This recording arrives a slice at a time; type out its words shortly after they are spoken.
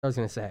I was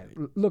gonna say,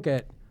 look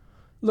at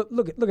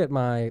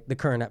the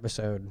current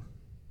episode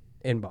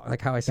inbox,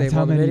 like how I save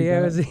all the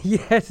videos.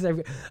 Yes,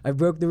 I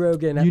broke the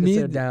Rogan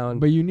episode down.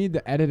 But you need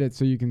to edit it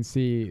so you can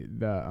see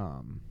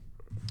the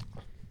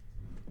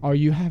Oh,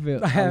 you have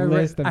it. I have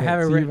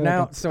it written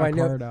out, so I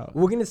know. Out.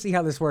 We're gonna see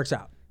how this works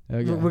out.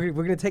 Okay.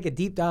 We're gonna take a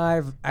deep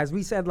dive, as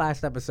we said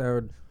last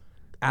episode.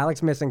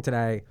 Alex missing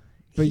today.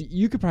 But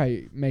you could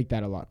probably make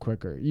that a lot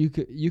quicker. You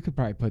could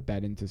probably put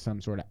that into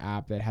some sort of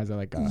app that has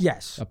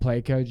a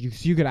play code.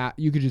 You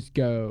could just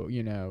go,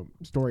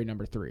 story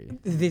number 3.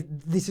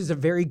 This is a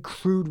very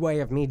crude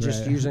way of me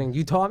just using.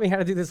 You taught me how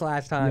to do this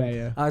last time.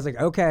 Yeah. I was like,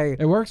 okay.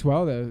 It works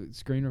well though.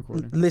 Screen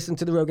recording. Listen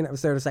to the Rogan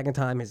episode a second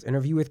time. His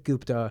interview with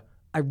Gupta.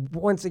 I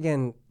once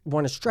again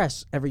want to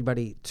stress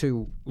everybody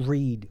to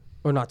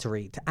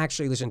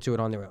actually listen to it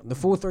on their own. The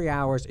full 3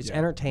 hours. It's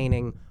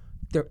entertaining.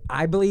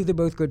 I believe they're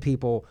both good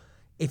people.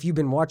 If you've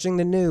been watching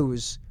the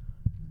news,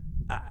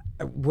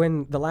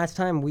 when the last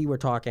time we were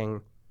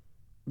talking,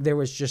 there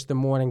was just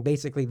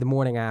basically the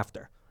morning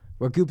after,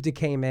 where Gupta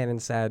came in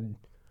and said,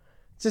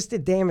 just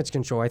did damage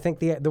control. I think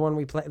the one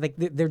we play, like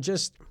they're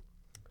just,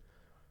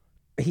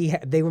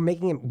 they were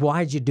making him,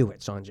 why'd you do it,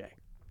 Sanjay?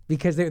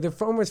 Because the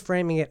phone was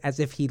framing it as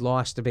if he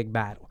lost a big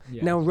battle.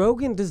 Yeah. Now,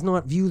 Rogan does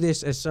not view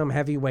this as some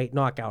heavyweight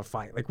knockout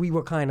fight, like we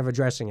were kind of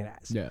addressing it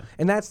as. Yeah.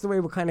 And that's the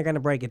way we're kind of going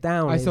to break it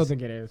down. I still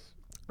think it is.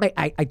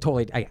 I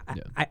totally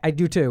I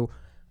do too.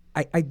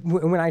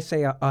 When I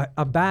say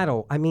a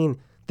battle, I mean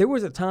there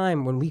was a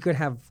time when we could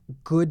have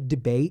good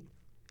debate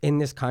in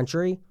this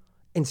country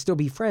and still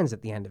be friends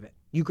at the end of it.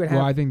 You could have.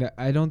 Well,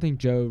 I don't think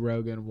Joe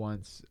Rogan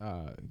wants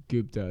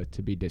Gupta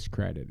to be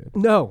discredited.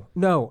 No,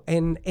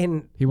 and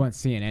he wants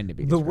CNN to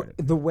be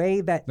discredited. The way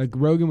that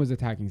Rogan was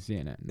attacking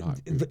CNN, not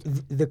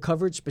the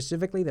coverage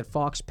specifically that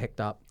Fox picked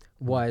up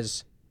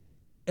was.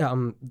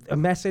 A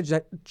message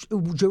that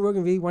Joe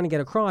Rogan really want to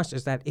get across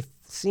is that if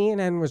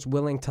CNN was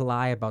willing to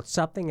lie about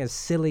something as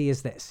silly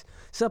as this,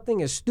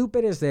 something as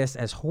stupid as this,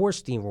 as horse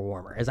steamer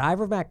warmer, as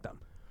ivermectin,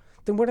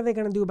 then what are they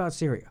going to do about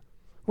Syria?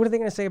 What are they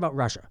going to say about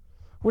Russia?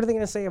 What are they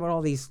going to say about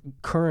all these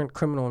current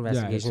criminal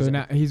investigations? Yeah, so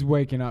now he's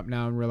waking up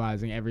now and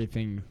realizing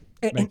everything,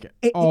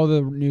 all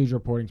the news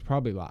reporting is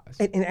probably lies.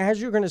 And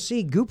as you're going to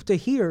see, Gupta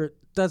here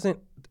doesn't.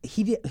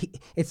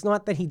 It's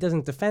not that he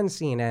doesn't defend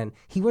CNN.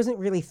 He wasn't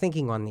really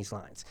thinking on these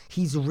lines.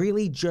 He's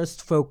really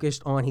just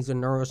focused on, he's a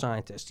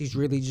neuroscientist. He's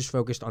really just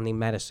focused on the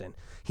medicine.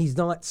 He's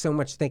not so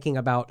much thinking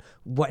about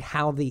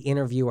how the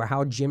interview or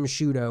how Jim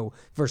Sciutto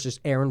versus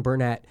Aaron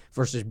Burnett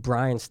versus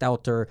Brian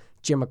Stelter,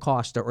 Jim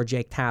Acosta, or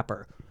Jake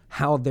Tapper,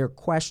 how their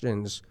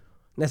questions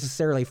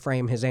necessarily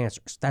frame his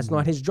answers. That's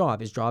not his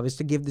job. His job is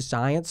to give the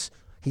science.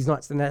 He's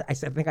not. I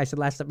think I said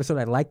last episode,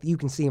 I like that you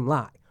can see him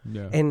lie.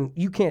 Yeah. And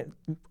you can't,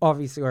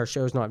 obviously our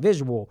show's not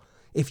visual.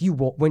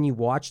 When you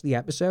watch the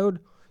episode,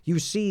 you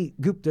see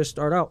Gupta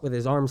start out with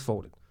his arms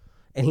folded.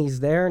 And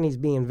he's there and he's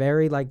being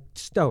very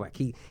stoic.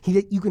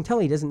 You can tell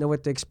he doesn't know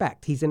what to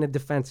expect. He's in a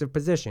defensive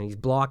position. He's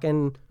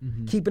blocking,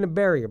 keeping a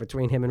barrier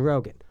between him and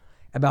Rogan.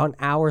 About an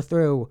hour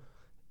through,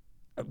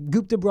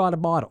 Gupta brought a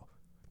bottle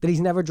that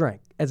he's never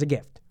drank as a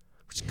gift.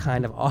 Which is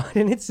kind of odd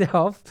in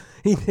itself.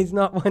 He's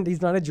not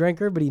a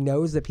drinker, but he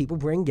knows that people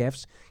bring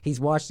gifts. He's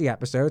watched the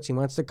episodes. He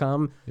wants to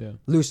come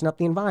loosen up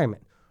the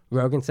environment.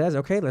 Rogan says,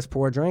 okay, let's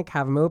pour a drink,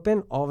 have him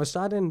open. All of a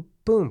sudden,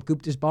 boom,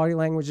 Gupta's body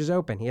language is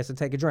open. He has to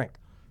take a drink.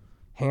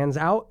 Hands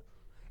out.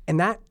 And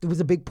that was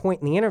a big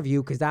point in the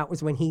interview because that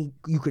was when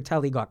you could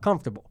tell he got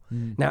comfortable.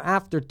 Now,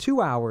 after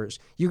 2 hours,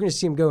 you're going to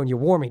see him go, and you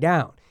wore me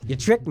down. You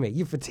tricked me.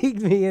 You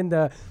fatigued me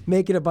into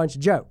making a bunch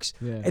of jokes.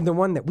 Yeah. And the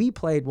one that we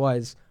played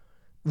was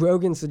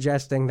Rogan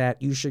suggesting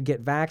that you should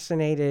get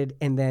vaccinated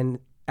and then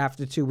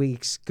after 2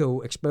 weeks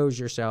go expose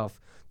yourself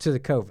to the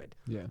COVID.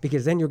 Yeah.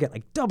 Because then you'll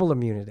get double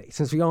immunity,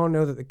 since we all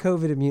know that the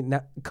COVID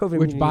immunity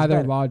which by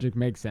their logic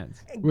makes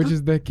sense. Which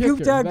is the kicker.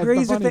 Gupta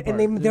agrees with it,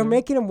 and they're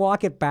making him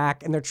walk it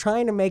back, and they're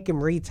trying to make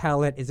him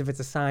retell it as if it's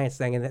a science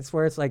thing, and that's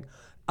where it's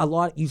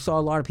you saw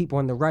a lot of people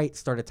on the right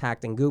start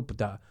attacking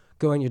Gupta,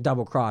 going, you're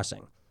double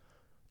crossing.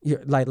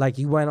 You're like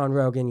you went on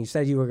Rogan, you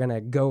said you were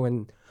gonna go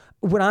and.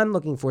 What I'm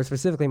looking for,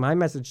 specifically my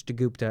message to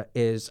Gupta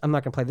is, I'm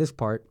not going to play this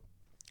part,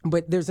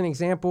 but there's an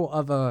example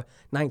of a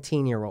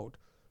 19-year-old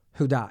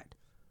who died.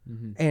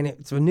 And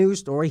it's a news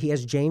story. He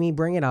has Jamie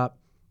bring it up,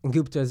 and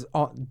Gupta's,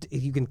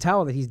 you can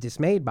tell that he's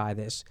dismayed by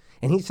this,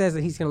 and he says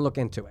that he's going to look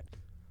into it.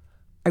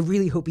 I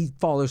really hope he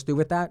follows through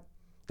with that.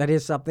 That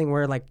is something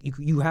where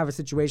you have a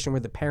situation where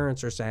the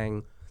parents are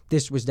saying,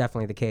 this was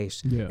definitely the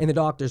case, and the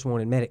doctors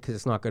won't admit it because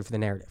it's not good for the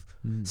narrative.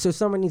 So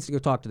someone needs to go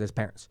talk to those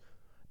parents.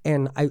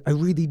 And I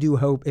really do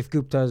hope if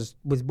Gupta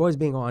was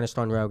being honest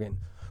on Rogan,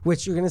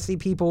 which you're going to see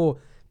people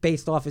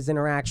based off his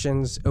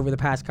interactions over the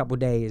past couple of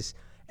days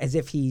as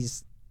if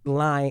he's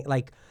lying.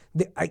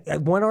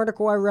 One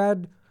article I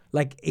read,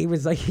 it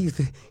was he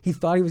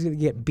thought he was going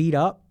to get beat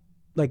up.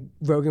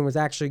 Rogan was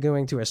actually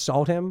going to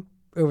assault him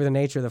over the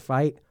nature of the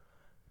fight.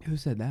 Who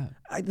said that?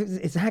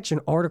 It's actually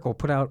an article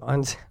put out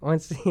on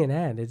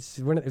CNN. It's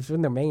one of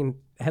their main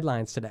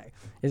headlines today.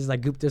 It's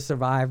Gupta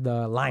survived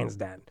the lion's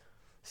den.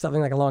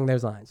 Something along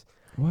those lines.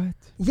 What?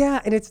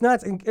 Yeah, and it's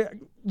nuts.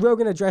 And,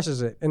 Rogan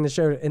addresses it in the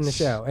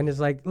show, and is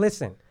like,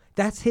 listen,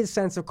 that's his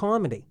sense of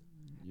comedy.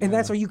 Yeah. And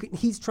that's why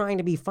he's trying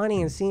to be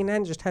funny, and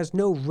CNN just has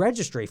no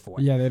registry for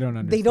it. Yeah, they don't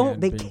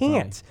understand. They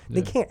can't.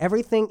 They can't.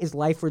 Everything is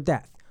life or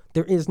death.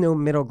 There is no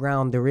middle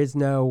ground. There is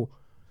no.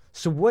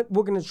 So what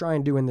we're going to try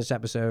and do in this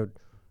episode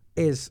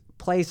is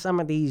play some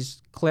of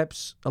these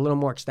clips a little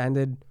more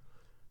extended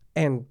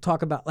and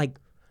talk about, like,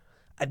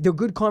 they're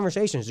good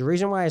conversations. The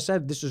reason why I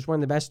said this is one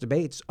of the best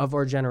debates of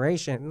our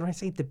generation, and when I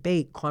say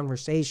debate,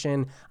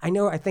 conversation,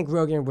 I think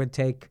Rogan would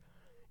take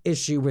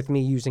issue with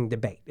me using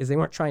debate, is they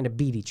weren't trying to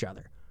beat each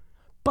other.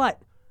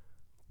 But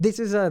this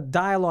is a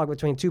dialogue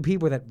between two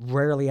people that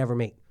rarely ever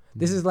meet.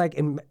 This is like,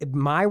 in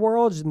my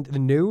world, the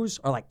news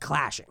are like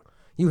clashing.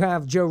 You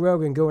have Joe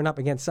Rogan going up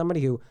against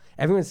somebody who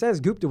everyone says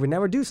Gupta would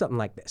never do something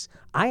like this.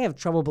 I have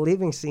trouble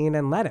believing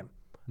CNN let him.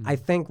 I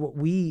think what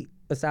we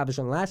established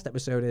on the last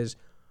episode is,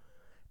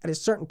 at a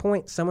certain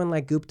point, someone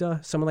like Gupta,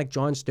 someone like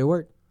Jon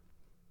Stewart,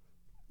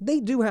 they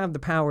do have the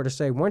power to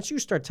say, once you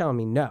start telling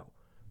me no,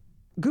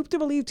 Gupta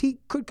believed he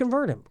could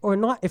convert him, or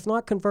not. If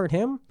not convert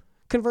him,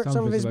 convert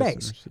some of his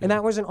base. Yeah. And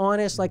that was an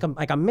honest, like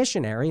a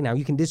missionary. Now,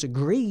 you can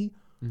disagree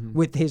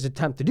with his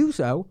attempt to do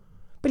so,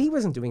 but he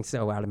wasn't doing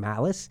so out of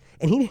malice,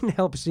 and he didn't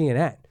help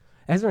CNN.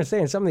 As I'm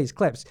saying, some of these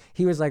clips,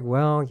 he was like,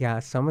 well, yeah,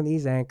 some of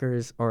these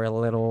anchors are a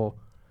little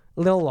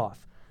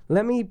off.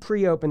 Let me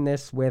pre-open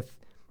this with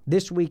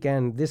this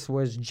weekend. This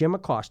was Jim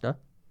Acosta,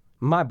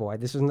 my boy.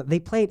 They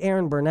played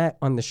Aaron Burnett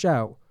on the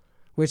show,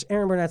 which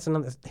Aaron Burnett's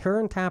another.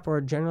 Her and Tapper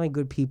are generally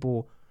good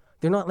people.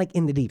 They're not like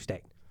in the deep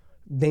state.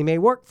 They may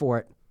work for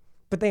it,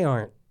 but they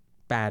aren't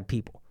bad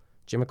people.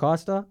 Jim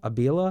Acosta,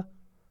 Abila,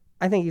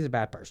 I think he's a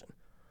bad person.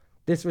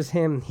 This was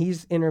him.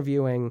 He's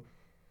interviewing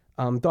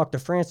Dr.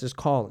 Francis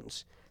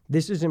Collins.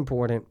 This is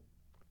important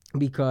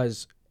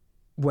because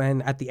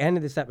when at the end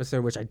of this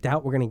episode, which I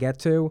doubt we're going to get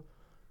to,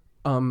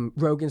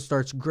 Rogan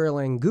starts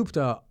grilling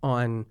Gupta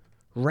on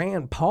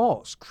Rand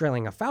Paul's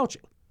grilling of Fauci.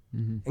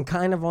 And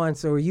kind of on,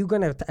 so are you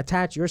going to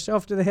attach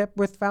yourself to the hip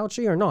with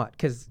Fauci or not?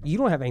 Because you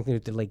don't have anything to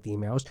do with leak the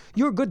emails.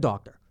 You're a good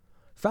doctor.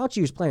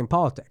 Fauci was playing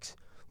politics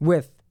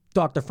with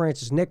Dr.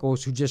 Francis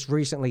Nichols, who just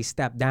recently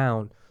stepped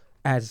down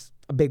as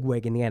a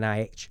bigwig in the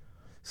NIH.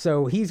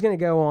 So he's going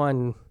to go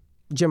on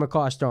Jim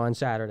Acosta on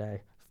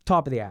Saturday,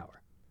 top of the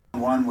hour.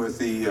 One with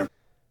the...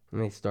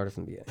 Let me start it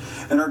from the beginning.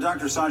 And our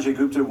Dr. Sanjay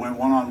Gupta went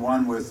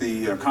one-on-one with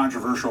the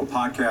controversial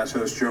podcast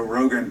host Joe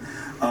Rogan.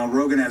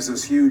 Rogan has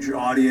this huge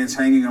audience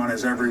hanging on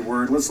his every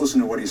word. Let's listen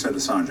to what he said to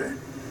Sanjay.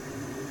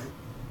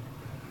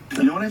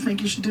 You know what I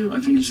think you should do? I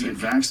think you should get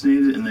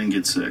vaccinated and then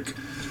get sick.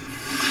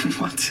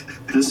 What?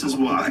 This is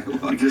why.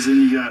 Because then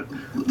you got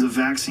the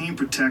vaccine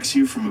protects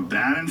you from a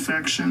bad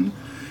infection,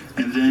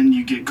 and then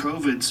you get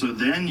COVID, so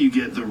then you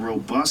get the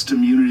robust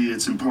immunity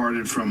that's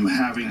imparted from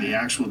having the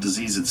actual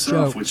disease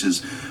itself, which is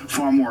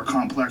far more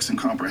complex and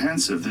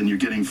comprehensive than you're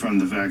getting from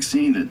the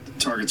vaccine that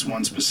targets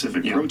one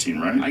specific protein,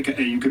 right?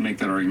 You could make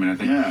that argument, I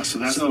think. Yeah, so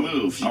that's the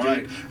move.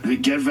 You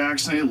get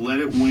vaccinated, let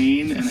it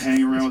wane, and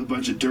hang around with a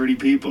bunch of dirty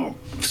people.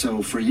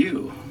 So for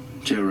you,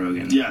 Joe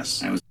Rogan.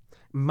 Yes.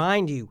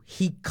 Mind you,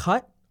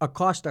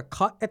 Acosta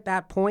cut at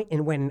that point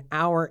and went an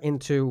hour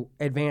into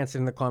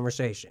advancing the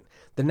conversation.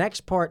 The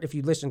next part, if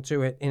you listen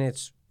to it in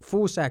its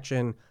full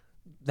section,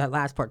 that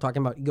last part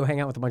talking about you go hang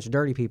out with a bunch of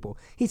dirty people,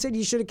 he said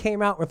you should have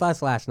came out with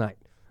us last night.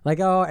 Like,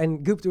 oh,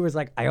 and Gupta was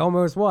like, I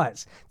almost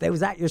was. Was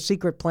that your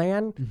secret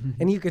plan?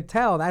 And you could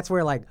tell that's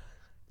where, like,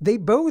 they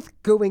both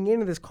going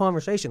into this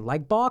conversation,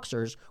 like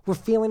boxers, were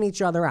feeling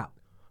each other out.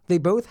 They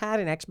both had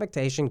an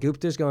expectation.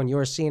 Gupta's going,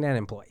 you're a CNN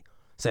employee,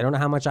 so I don't know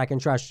how much I can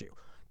trust you.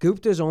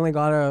 Gupta's only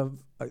got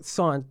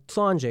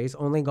Sanjay's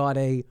only got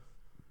a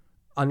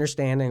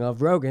understanding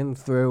of Rogan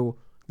through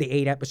the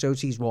 8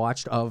 episodes he's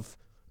watched of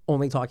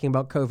only talking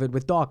about COVID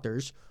with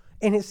doctors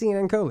and his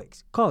CNN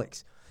colleagues.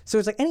 So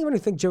it's like anyone who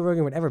thinks Joe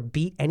Rogan would ever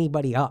beat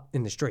anybody up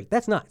in the street,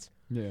 that's nuts.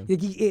 Yeah.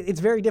 It's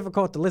very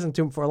difficult to listen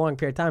to him for a long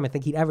period of time. I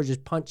think he'd ever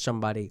just punch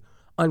somebody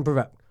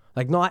unprovoked,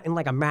 like not in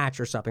like a match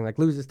or something, like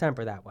lose his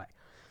temper that way.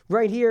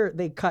 Right here,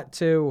 they cut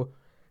to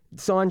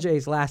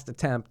Sanjay's last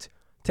attempt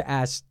to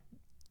ask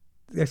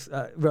this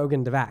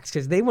Rogan to vax,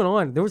 because they went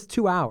on. There was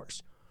 2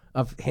 hours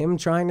of him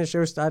trying to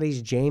show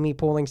studies, Jamie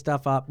pulling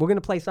stuff up. We're going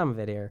to play some of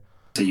it here.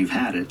 So you've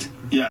had it.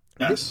 Yeah.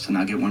 Yes. So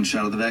now get one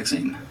shot of the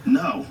vaccine.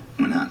 No.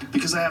 Why not?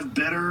 Because I have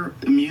better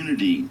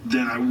immunity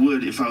than I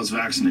would if I was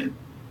vaccinated.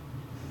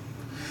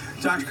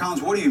 Dr.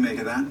 Collins, what do you make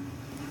of that?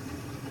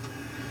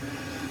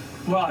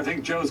 Well, I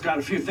think Joe's got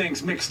a few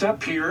things mixed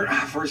up here.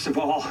 First of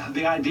all,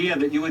 the idea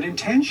that you would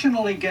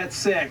intentionally get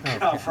sick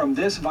from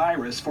this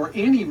virus for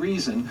any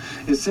reason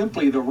is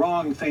simply the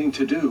wrong thing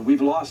to do.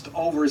 We've lost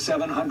over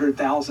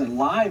 700,000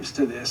 lives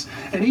to this.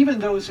 And even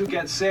those who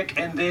get sick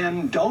and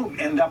then don't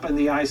end up in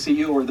the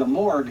ICU or the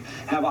morgue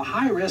have a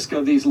high risk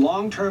of these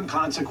long-term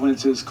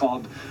consequences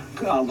called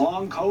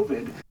long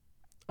COVID.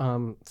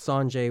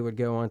 Sanjay would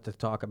go on to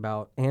talk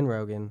about, and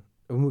Rogan,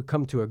 and we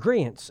come to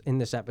agreements in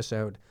this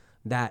episode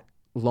that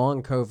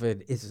long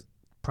COVID is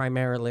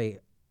primarily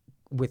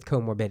with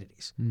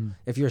comorbidities.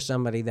 If you're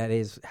somebody that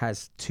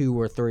has 2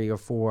 or 3 or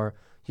 4,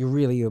 you're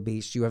really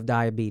obese, you have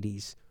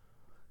diabetes.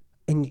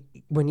 And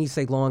when you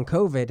say long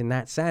COVID, in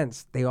that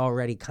sense, they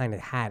already kind of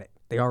had it.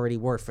 They already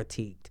were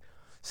fatigued.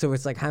 So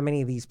it's like, how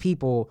many of these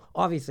people,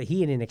 obviously he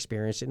didn't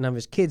experience it, none of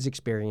his kids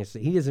experienced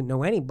it. He doesn't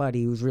know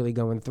anybody who's really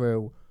going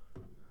through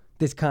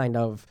this kind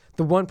of,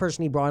 the one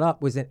person he brought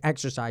up was an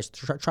exercise,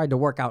 tried to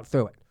work out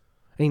through it.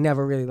 And he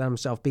never really let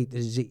himself beat the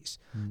disease.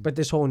 But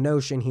this whole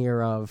notion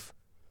here of,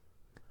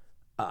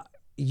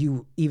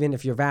 you, even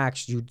if you're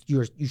vaxxed,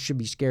 you should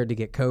be scared to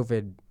get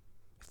COVID.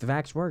 If the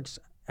vax works,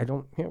 I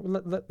don't.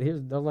 Let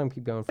him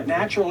keep going.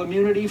 Natural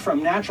immunity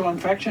from natural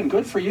infection,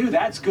 good for you.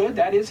 That's good.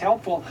 That is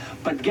helpful.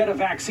 But get a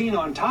vaccine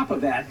on top of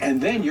that, and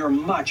then you're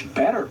much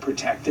better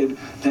protected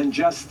than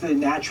just the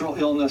natural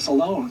illness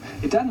alone.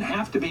 It doesn't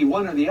have to be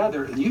one or the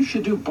other. You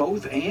should do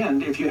both,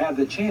 and if you have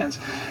the chance.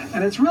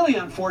 And it's really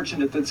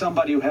unfortunate that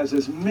somebody who has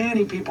as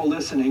many people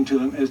listening to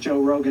him as Joe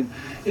Rogan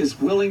is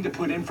willing to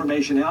put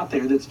information out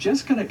there that's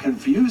just going to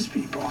confuse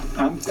people.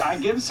 I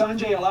give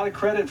Sanjay a lot of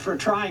credit for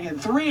trying in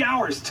 3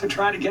 hours to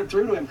try to get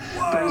through to him.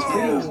 Whoa. But it was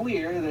pretty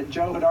clear that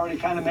Joe had already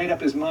kind of made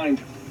up his mind.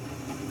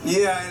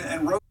 Yeah,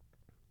 and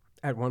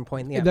at one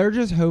point, they're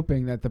just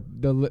hoping that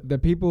the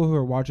people who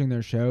are watching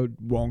their show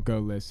won't go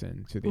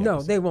listen to the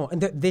episode. They won't.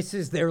 And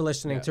they're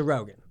listening to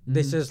Rogan.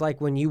 This is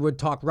like when you would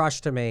talk Rush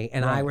to me,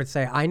 and I would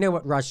say, I know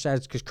what Rush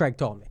says because Craig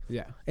told me.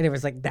 Yeah. And it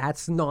was like,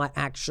 that's not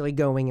actually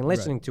going and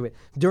listening to it.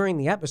 During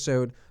the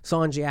episode,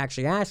 Sanjay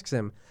actually asks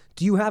him,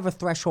 do you have a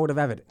threshold of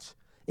evidence?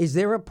 Is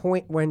there a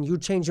point when you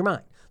change your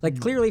mind?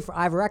 Like, clearly for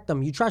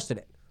ivermectin, you trusted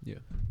it.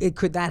 Yeah.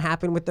 Could that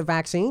happen with the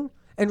vaccine?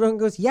 And Rogan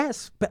goes,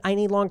 yes, but I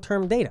need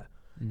long-term data.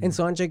 And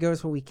Sanjay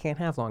goes, well, we can't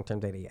have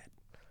long-term data yet.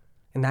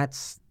 And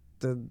that's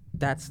the.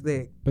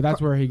 But that's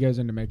where he goes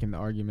into making the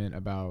argument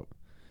about,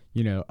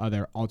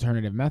 other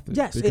alternative methods.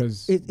 Yes,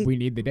 because we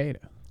need the data.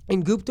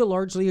 And Gupta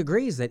largely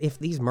agrees that if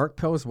these Merck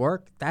pills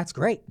work, that's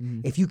great.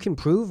 If you can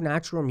prove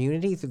natural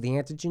immunity through the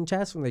antigen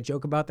test when they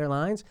joke about their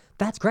lines,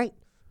 that's great.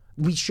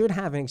 We should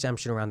have an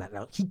exemption around that.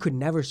 Now, he could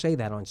never say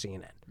that on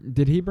CNN.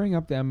 Did he bring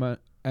up the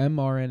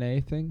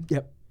mRNA thing?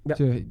 Yep.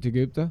 To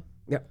Gupta?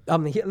 Yep. Let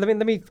me.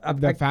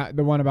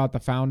 The one about the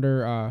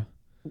founder,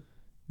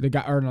 the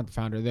guy, or not the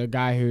founder, the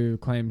guy who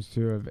claims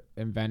to have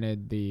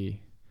invented the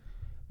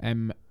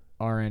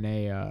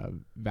mRNA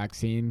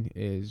vaccine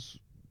is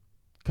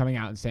coming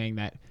out and saying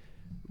that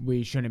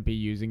we shouldn't be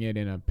using it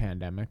in a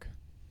pandemic.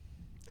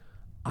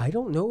 I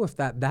don't know if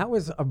that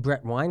was a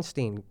Brett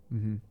Weinstein.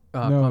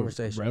 No,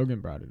 conversation.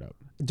 Rogan brought it up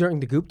during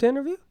the Gupta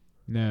interview.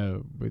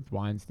 No, with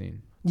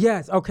Weinstein.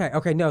 Yes.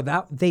 Okay. No,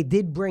 that they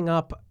did bring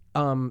up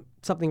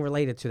something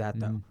related to that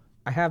though.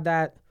 I have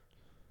that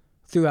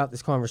throughout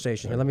this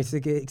conversation. Here, let me see.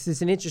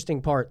 It's an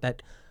interesting part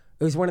that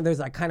it was one of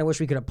those. I kind of wish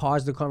we could have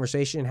paused the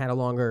conversation and had a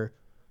longer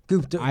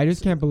Gupta. I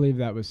just can't believe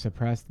that was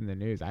suppressed in the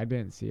news. I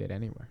didn't see it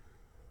anywhere.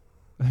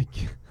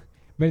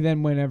 But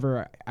then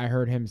whenever I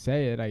heard him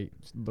say it, I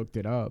looked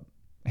it up.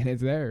 And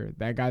it's there.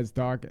 That guy's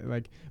talking,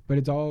 but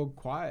it's all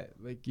quiet.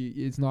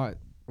 It's not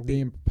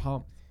being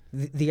pumped.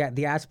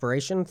 The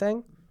aspiration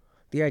thing,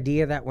 the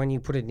idea that when you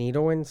put a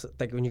needle in,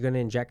 like when you're going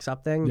to inject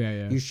something,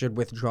 you should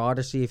withdraw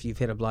to see if you've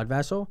hit a blood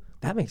vessel.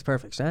 That makes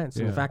perfect sense.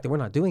 And the fact that we're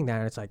not doing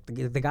that, it's like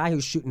the guy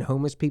who's shooting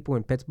homeless people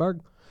in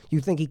Pittsburgh, you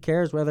think he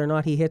cares whether or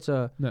not he hits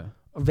a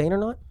vein or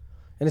not?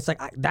 And it's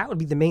like, that would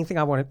be the main thing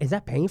I want. Is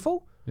that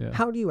painful? Yeah.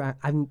 How do you,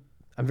 I'm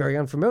very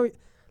unfamiliar.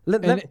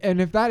 And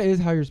if that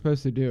is how you're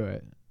supposed to do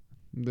it,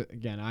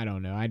 again, I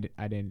don't know.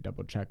 I didn't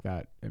double check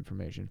that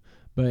information,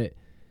 but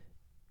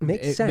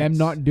makes sense. Them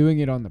not doing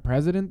it on the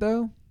president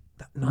though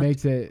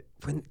makes it.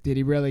 Did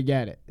he really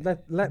get it?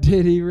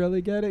 Did he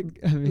really get it?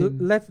 I mean,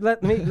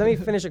 let me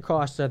finish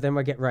Acosta, then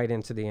we'll get right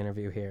into the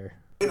interview here.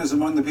 Is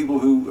among the people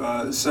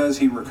who says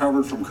he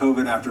recovered from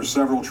COVID after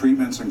several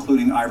treatments,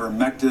 including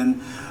ivermectin.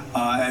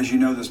 As you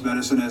know, this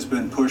medicine has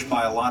been pushed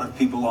by a lot of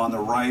people on the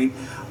right,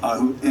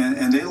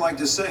 and they like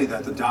to say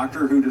that the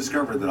doctor who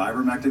discovered that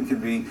ivermectin can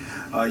be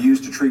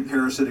used to treat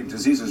parasitic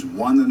diseases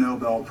won the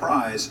Nobel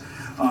Prize.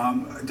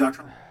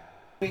 Dr.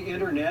 The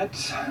internet,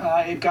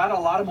 it got a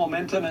lot of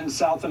momentum in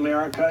South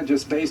America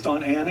just based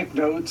on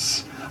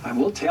anecdotes. I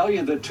will tell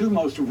you the 2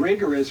 most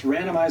rigorous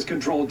randomized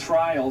controlled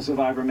trials of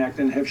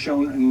ivermectin have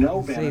shown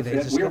no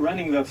benefit. We're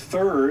running the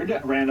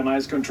 3rd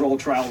randomized controlled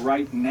trial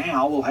right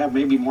now. We'll have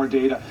maybe more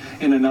data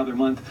in another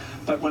month.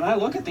 But when I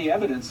look at the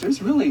evidence,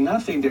 there's really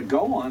nothing to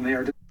go on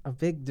there. A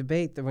big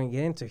debate that we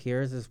get into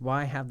here is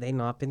why have they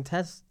not been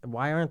tested?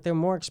 Why aren't there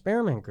more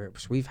experiment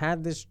groups? We've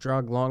had this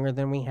drug longer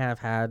than we have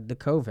had the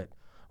COVID.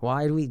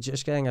 Why are we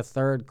just getting a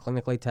 3rd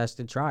clinically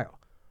tested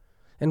trial?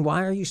 And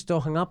why are you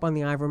still hung up on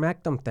the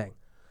ivermectin thing?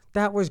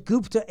 That was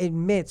Gupta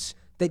admits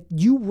that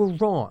you were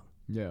wrong.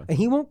 Yeah. And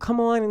he won't come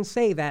on and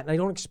say that, and I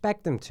don't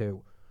expect him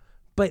to.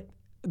 But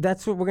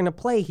that's what we're going to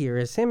play here,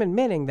 is him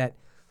admitting that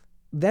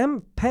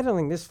them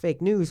peddling this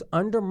fake news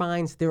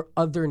undermines their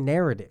other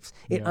narratives.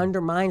 It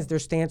undermines their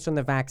stance on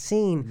the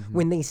vaccine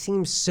when they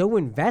seem so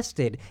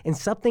invested in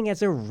something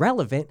as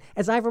irrelevant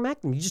as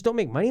ivermectin. You just don't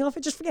make money off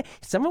it. Just forget.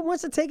 If someone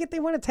wants to take it, they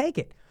want to take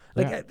it.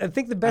 Like I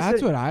think the best.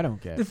 That's what I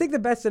don't get. I think the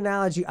best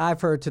analogy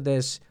I've heard to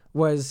this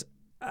was,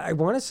 I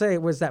want to say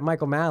it was that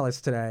Michael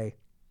Malice today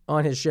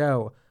on his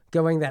show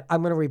going that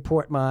I'm going to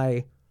report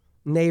my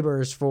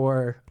neighbors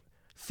for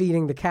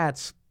feeding the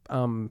cats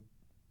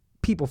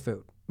people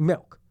food,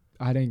 milk.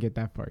 I didn't get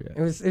that far yet.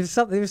 It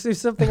was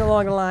something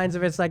along the lines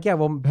of, it's like, yeah,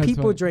 well,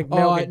 people drink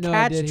milk and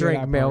cats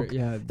drink milk.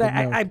 Yeah,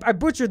 I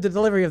butchered the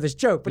delivery of this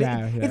joke, but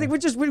I think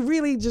we're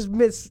really just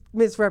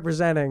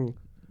misrepresenting.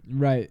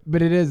 Right,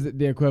 but it is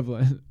the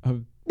equivalent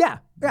of. Yeah,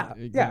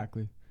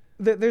 exactly.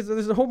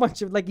 There's a whole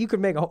bunch of, like, you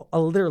could make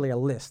literally a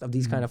list of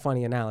these kind of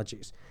funny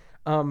analogies.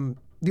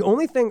 The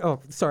only thing,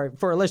 for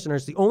our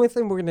listeners, the only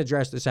thing we're going to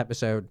address this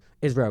episode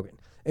is Rogan.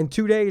 In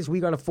 2 days, we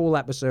got a full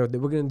episode that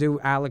we're going to do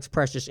Alex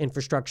Precious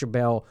infrastructure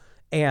bill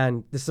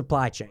and the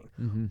supply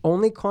chain.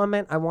 Only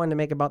comment I wanted to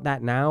make about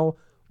that now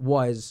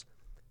was,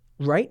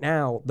 right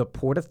now, the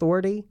Port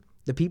Authority,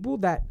 the people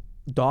that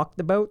dock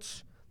the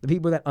boats, the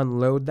people that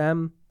unload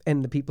them,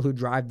 and the people who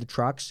drive the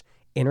trucks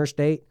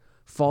interstate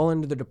fall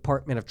into the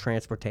Department of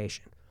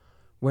Transportation.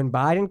 When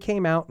Biden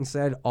came out and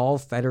said all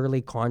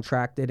federally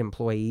contracted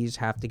employees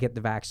have to get the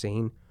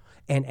vaccine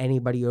and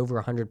anybody over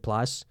 100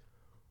 plus,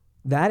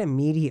 that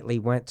immediately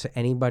went to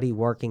anybody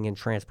working in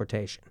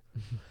transportation.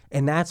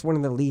 And that's one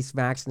of the least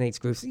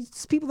vaccinated groups.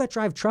 These people that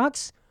drive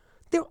trucks,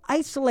 they're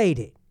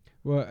isolated.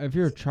 Well, if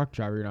you're a truck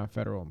driver, you're not a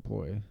federal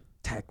employee.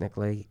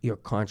 Technically, you're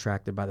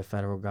contracted by the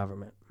federal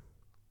government.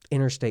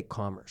 Interstate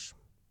commerce.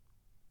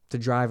 To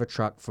drive a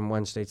truck from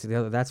one state to the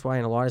other. That's why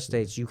in a lot of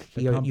states you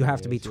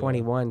have to be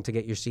 21 to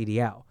get your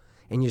CDL.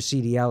 And your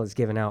CDL is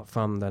given out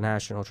from the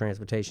National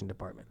Transportation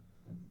Department.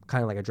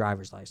 Kind of like a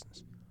driver's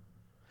license.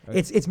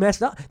 It's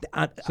messed up.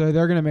 So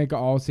they're going to make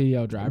all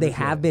CDL drivers? They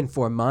have been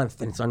for a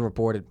month, and it's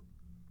unreported.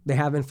 They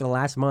have been for the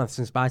last month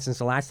since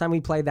the last time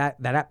we played that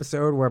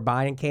episode where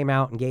Biden came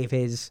out and gave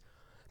his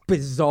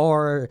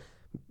bizarre...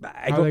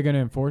 How are they going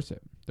to enforce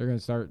it? They're going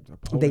to start...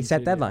 They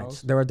set CDLs?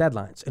 deadlines. There are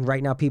deadlines. And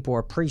right now people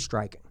are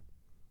pre-striking.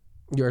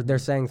 They're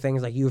saying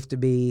things like you have to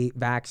be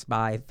vaxxed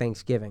by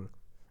Thanksgiving.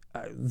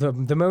 The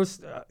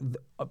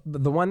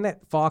one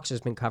that Fox has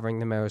been covering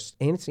the most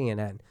in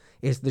CNN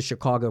is the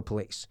Chicago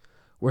police,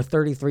 where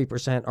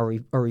 33%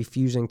 are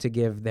refusing to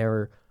give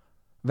their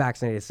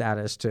vaccinated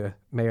status to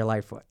Mayor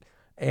Lightfoot.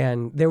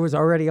 And there was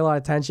already a lot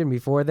of tension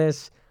before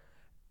this.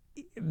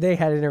 They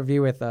had an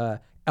interview with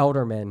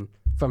Elderman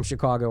from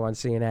Chicago on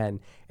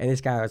CNN, and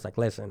this guy was like,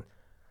 listen,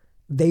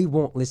 they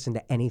won't listen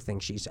to anything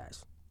she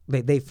says.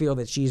 They feel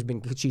that she's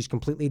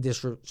completely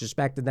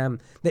disrespected them.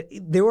 That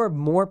there are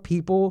more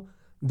people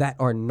that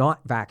are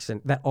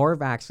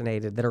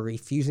vaccinated that are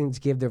refusing to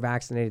give their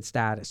vaccinated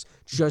status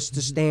just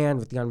to stand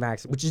with the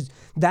unvaccinated,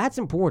 that's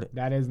important.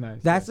 That is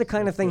nice. That's the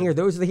kind of thing here.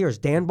 Those are the heroes.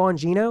 Dan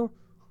Bongino,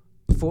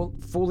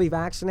 fully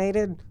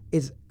vaccinated,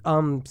 is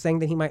saying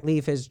that he might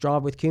leave his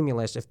job with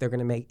Cumulus if they're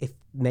going to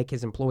make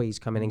his employees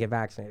come in and get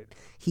vaccinated.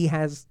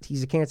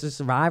 He's a cancer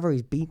survivor.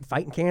 He's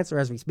fighting cancer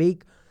as we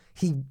speak.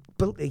 He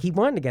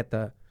wanted to get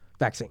the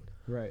vaccine.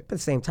 Right. But at the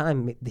same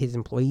time, his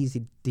employees,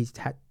 he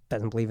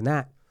doesn't believe in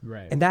that.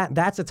 Right. And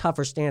that's a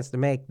tougher stance to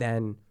make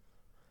than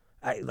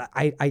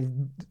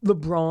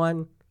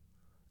LeBron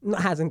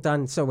hasn't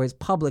done so as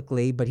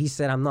publicly, but he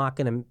said I'm not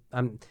gonna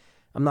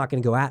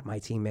go at my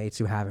teammates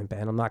who haven't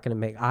been. I'm not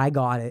gonna I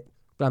got it,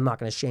 but I'm not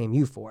gonna shame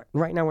you for it.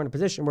 And right now we're in a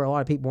position where a lot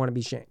of people want to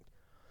be shamed.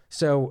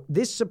 So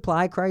this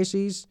supply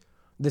crisis,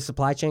 the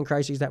supply chain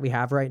crisis that we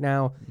have right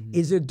now,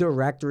 is a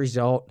direct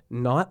result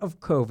not of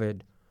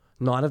COVID,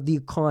 not of the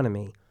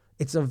economy.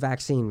 It's of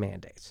vaccine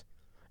mandates.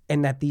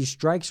 And that these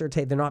strikes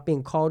they're not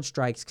being called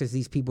strikes because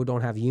these people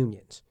don't have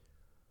unions.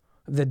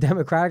 The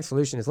Democratic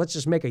solution is let's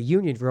just make a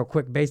union real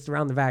quick based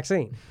around the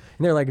vaccine.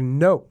 And they're like,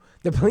 no.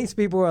 The police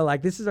people are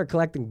like, this is our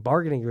collective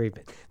bargaining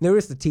agreement.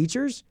 Notice the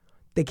teachers,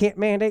 they can't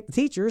mandate the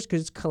teachers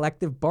because it's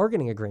collective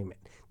bargaining agreement.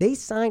 They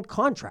signed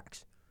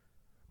contracts.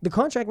 The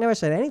contract never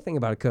said anything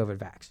about a COVID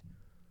vax.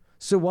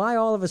 So why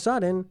all of a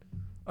sudden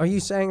are you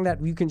saying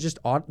that you can just,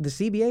 the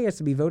CBA has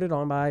to be voted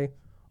on by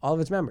all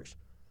of its members?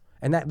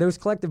 And that those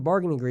collective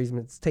bargaining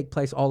agreements take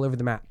place all over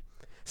the map.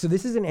 So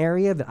this is an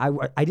area that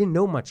I didn't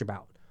know much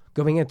about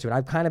going into it.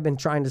 I've kind of been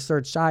trying to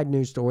search side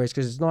news stories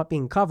because it's not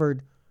being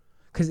covered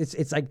because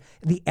it's like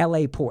the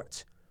LA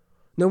ports.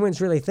 No one's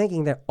really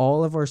thinking that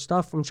all of our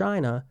stuff from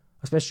China,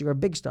 especially our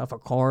big stuff, our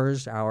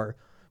cars,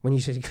 when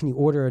you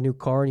order a new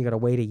car and you got to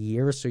wait a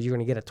year, so you're going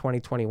to get a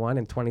 2021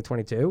 and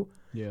 2022.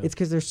 Yeah. It's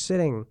because they're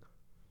sitting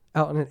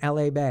out in an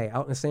LA Bay,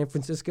 out in a San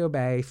Francisco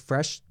Bay,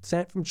 fresh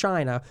sent from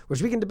China,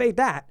 which we can debate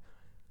that.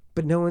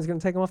 But no one's going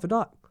to take them off the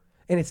dock.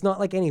 And it's not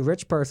like any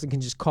rich person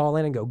can just call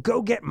in and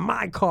go get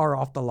my car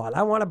off the lot.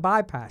 I want to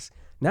bypass.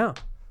 No,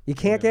 you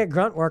can't get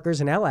grunt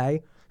workers in LA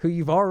who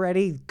you've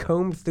already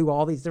combed through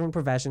all these different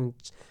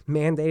professions,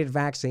 mandated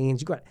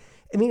vaccines.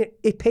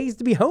 It pays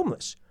to be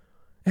homeless.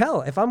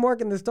 Hell, if I'm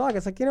working this dock,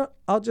 it's like,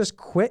 I'll just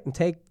quit and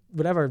take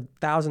whatever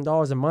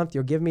 $1,000 a month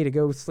you'll give me to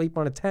go sleep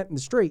on a tent in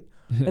the street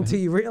until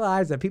you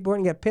realize that people are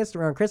going to get pissed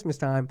around Christmas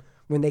time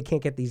when they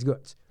can't get these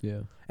goods.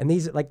 Yeah. And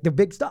these are like the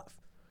big stuff.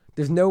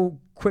 There's no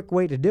quick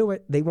way to do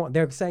it.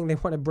 They're saying they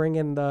want to bring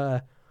in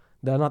the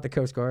not the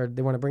Coast Guard.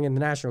 They want to bring in the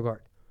National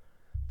Guard.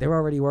 They're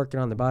already working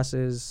on the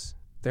buses.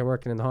 They're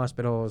working in the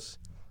hospitals,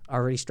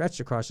 already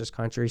stretched across this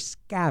country,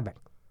 scabbing.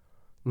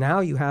 Now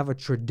you have a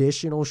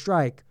traditional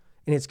strike,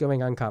 and it's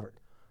going uncovered.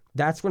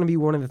 That's going to be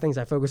one of the things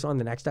I focus on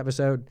the next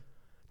episode,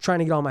 trying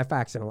to get all my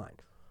facts in line.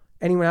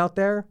 Anyone out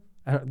there,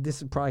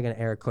 this is probably going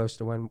to air close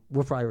to when,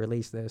 we'll probably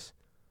release this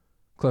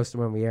close to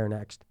when we air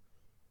next.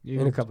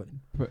 In a couple,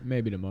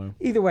 maybe tomorrow.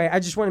 Either way, I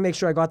just want to make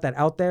sure I got that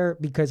out there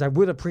because I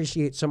would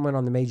appreciate someone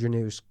on the major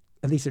news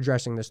at least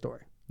addressing this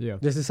story. Yeah.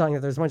 This is something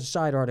that there's a bunch of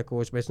side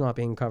articles, but it's not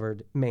being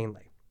covered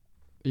mainly.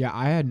 Yeah,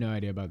 I had no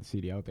idea about the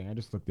CDL thing. I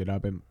just looked it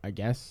up, and I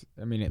guess,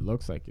 I mean, it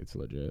looks like it's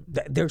legit.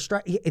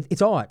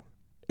 It's odd.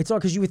 It's odd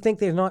because you would think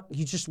they're not.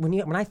 You just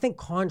when I think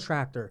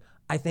contractor,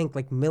 I think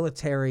like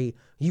military.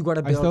 You got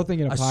to build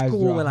a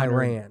school in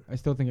Iran. I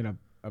still think it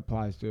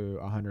applies to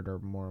 100 or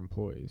more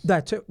employees.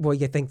 That too. Well,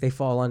 you think they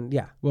fall on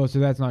Well, so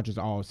that's not just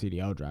all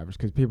CDL drivers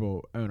because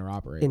people own or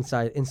operate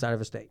inside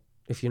of a state.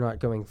 If you're not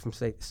going from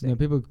state to state, no,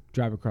 people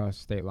drive across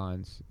state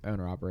lines,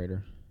 owner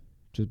operator,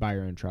 just buy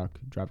your own truck,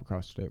 drive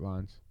across state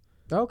lines.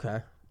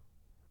 Okay,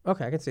 I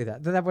can see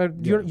that. That way,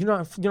 you're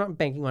not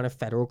banking on a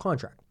federal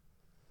contract.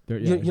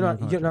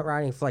 You're not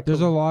riding for like there's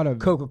a lot of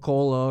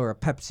Coca-Cola or a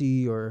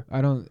Pepsi or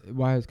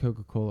why is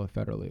Coca-Cola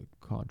federally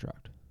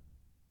contract?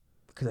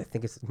 Because I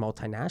think it's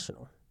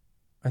multinational.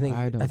 I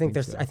think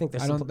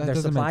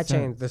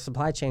their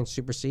supply chain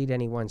supersede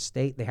any one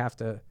state. They have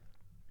to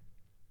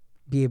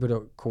be able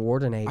to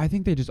coordinate. I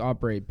think they just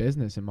operate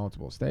business in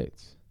multiple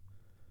states.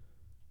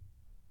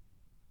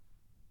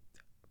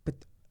 But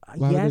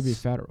why would they be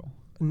federal?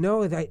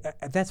 No,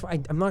 that's why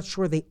I'm not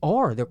sure they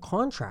are. They're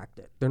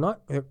contracted. They're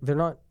not. They're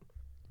not.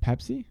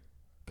 Pepsi,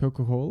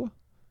 Coca-Cola.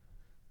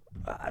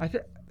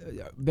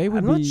 They would.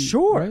 I'm not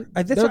sure.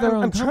 Right?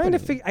 I'm trying to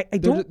figure. I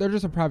don't. They're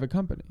just a private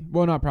company.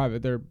 Well, not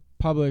private. They're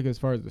public as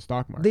far as the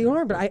stock market. They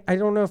are, but I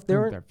don't know if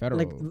they're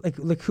federal.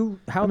 Like who?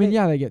 How?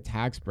 They get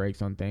tax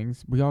breaks on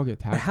things. We all get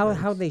tax. breaks.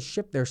 How they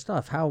ship their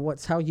stuff? How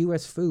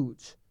U.S.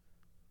 Foods?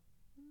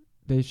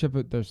 They ship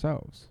it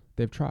themselves.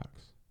 They have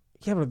trucks.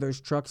 Yeah, but are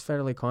those trucks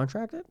federally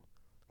contracted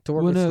to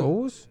work with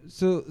schools?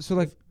 So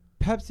like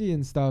Pepsi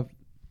and stuff,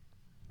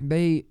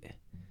 they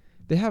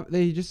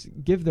just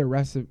give their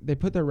recipe. They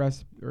put their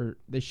recipe, or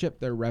they ship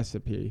their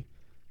recipe.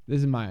 This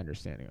is my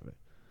understanding of it.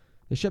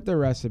 They ship their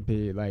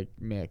recipe, like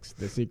mix,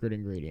 the secret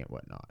ingredient,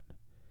 whatnot,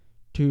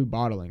 to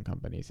bottling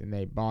companies, and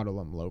they bottle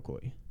them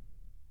locally.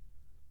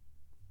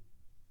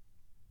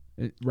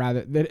 It's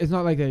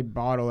not like they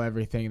bottle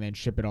everything and then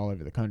ship it all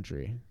over the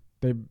country.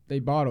 They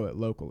bottle it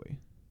locally.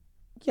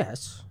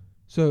 Yes.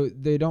 So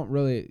you don't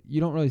really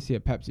see a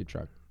Pepsi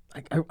truck.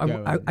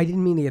 I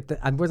didn't mean it.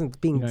 I wasn't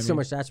being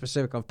much that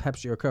specific of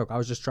Pepsi or Coke. I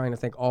was just trying to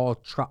think all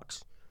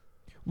trucks.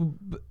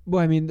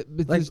 Well, I mean,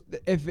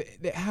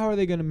 how are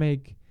they going to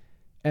make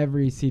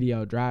every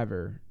CDL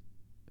driver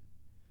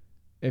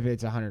if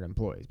it's 100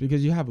 employees?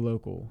 Because you have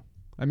local.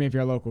 I mean, if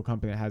you're a local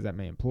company that has that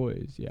many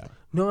employees, yeah.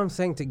 No, I'm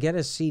saying to get a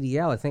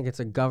CDL, I think it's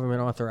a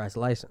government authorized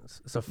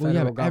license. It's a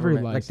federal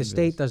government. Like the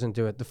state doesn't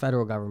do it. The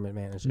federal government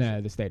manages.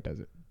 No, the state does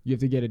it. You have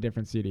to get a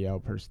different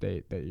CDL per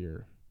state that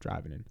you're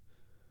driving in.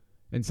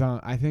 And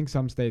I think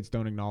some states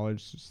don't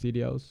acknowledge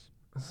CDLs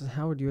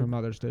from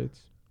other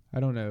states. I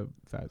don't know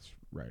if that's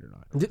right or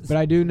not. But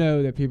I do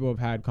know that people have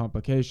had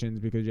complications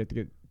because you have to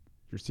get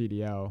your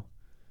CDL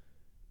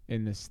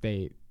in the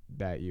state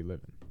that you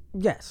live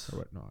in. Yes. Or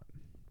whatnot.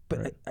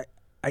 But right?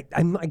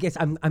 I guess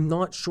I'm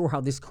not sure how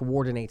this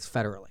coordinates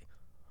federally.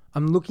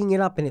 I'm looking it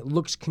up, and it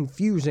looks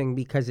confusing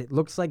because it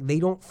looks like they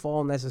don't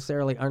fall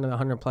necessarily under the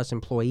 100-plus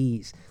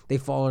employees. They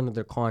fall under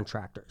their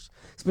contractors.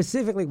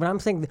 Specifically, when I'm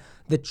saying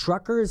the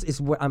truckers is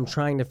what I'm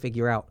trying to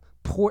figure out.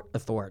 Port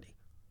authority.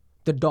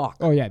 The dock.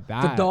 Oh, yeah.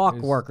 The dock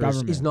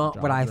workers is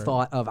not what I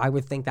thought of. I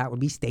would think that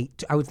would be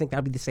state. I would think that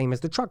would be the same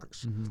as the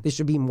truckers. Mm-hmm. There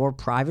should be more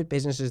private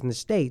businesses in the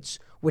states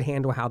would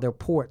handle how their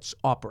ports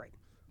operate.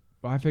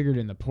 Well, I figured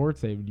in the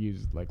ports they would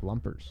use, like,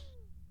 lumpers.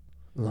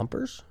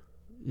 Lumpers?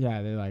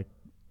 Yeah,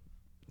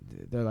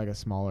 they're like a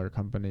smaller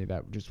company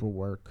that just will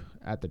work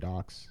at the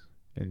docks,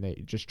 and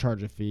they just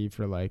charge a fee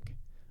for like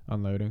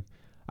unloading.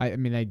 I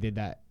mean, they did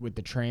that with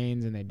the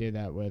trains, and they did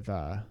that with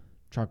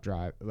truck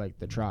drive, like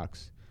the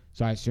trucks.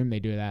 So I assume they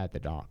do that at the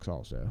docks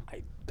also.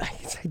 I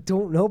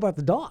don't know about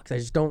the docks. I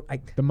just don't.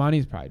 The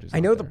money's probably just. I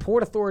know the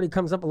Port Authority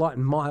comes up a lot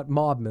in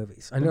mob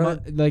movies. I know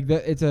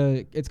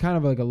it's kind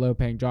of like a low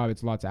paying job.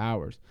 It's lots of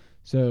hours.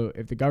 So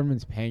if the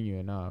government's paying you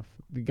enough,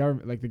 the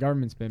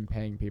government's been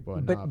paying people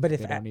enough. But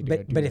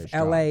if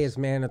LA is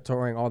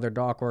mandatoring all their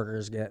dock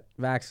workers get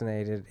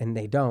vaccinated and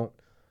they don't,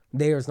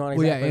 there's not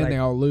exactly. Well, yeah, and they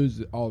all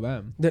lose all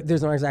them.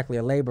 There's not exactly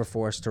a labor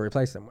force to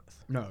replace them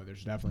with. No,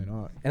 there's definitely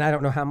not. And I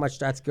don't know how much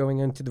that's going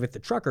into with the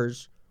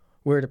truckers,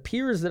 where it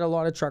appears that a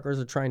lot of truckers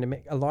are trying to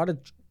make a lot of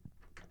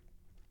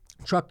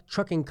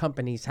trucking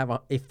companies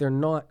if they're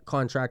not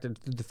contracted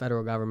through the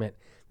federal government,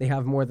 they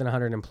have more than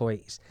 100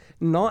 employees.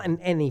 Not in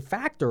any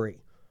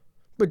factory,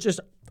 but just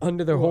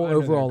under their whole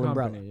overall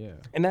umbrella. Yeah.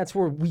 And that's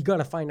where we got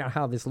to find out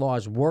how this law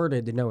is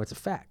worded to know its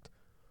effect.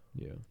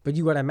 Yeah. But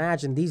you got to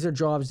imagine these are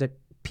jobs that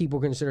people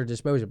consider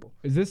disposable.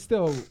 Is this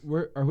still?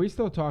 Are we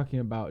still talking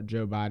about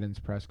Joe Biden's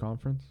press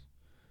conference,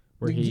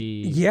 where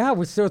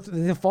we're still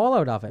the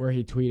fallout of it. Where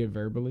he tweeted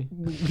verbally?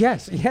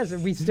 Yes.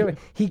 We still.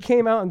 He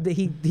came out and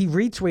he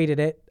retweeted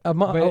it a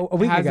week ago.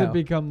 Has it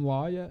become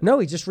law yet? No,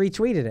 he just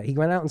retweeted it. He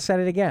went out and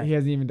said it again. He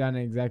hasn't even done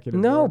an executive.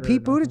 No, order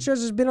Pete Buttigieg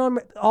has been on.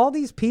 All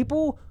these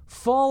people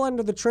fall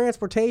under the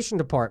transportation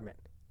department.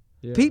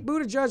 Yeah. Pete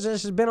Buttigieg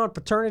has been on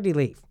paternity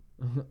leave.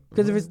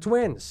 Because of his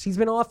twins. He's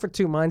been off for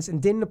 2 months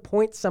and didn't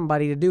appoint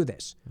somebody to do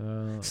this.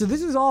 So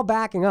this is all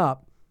backing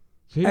up.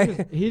 So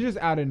he's just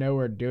out of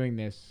nowhere doing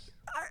this.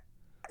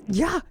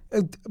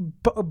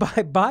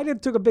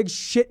 Biden took a big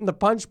shit in the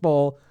punch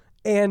bowl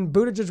and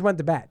Buttigieg went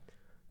to bed.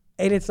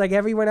 And it's like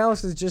everyone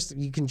else is just,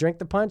 you can drink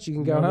the punch, you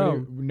can go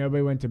home.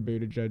 Nobody went to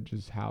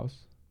Buttigieg's house.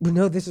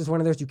 No, this is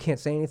one of those, you can't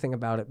say anything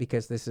about it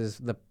because this is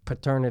the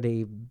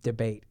paternity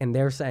debate. And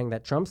they're saying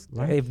that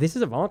if this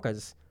is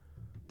Ivanka's,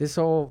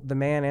 the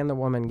man and the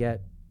woman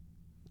get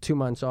 2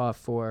 months off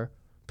for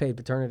paid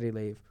paternity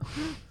leave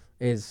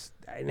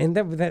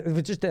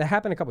that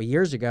happened a couple of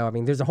years ago. I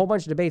mean, there's a whole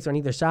bunch of debates on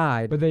either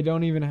side. But they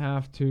don't even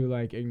have to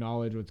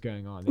acknowledge what's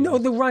going on. No,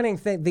 the running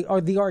thing, the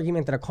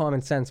argument that a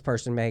common sense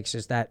person makes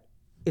is that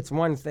it's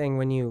one thing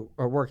when you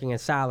are working a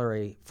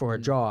salary for a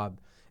job.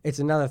 It's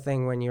another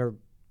thing when you're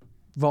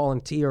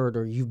volunteered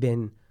or you've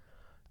been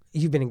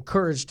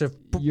encouraged to.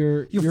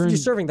 You're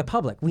serving the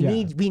public. We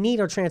need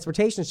our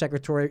transportation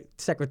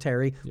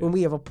secretary when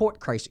we have a port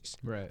crisis.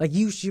 Right. Like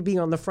you should be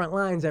on the front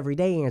lines every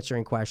day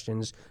answering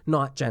questions,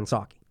 not Jen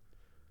Psaki.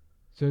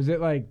 So is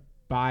it like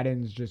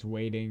Biden's just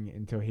waiting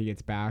until he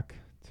gets back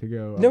to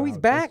go? No, he's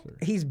back.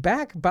 He's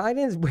back.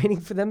 Biden's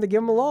waiting for them to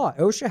give him a law.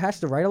 OSHA has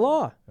to write a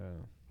law. Oh.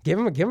 Give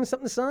him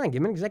something to sign.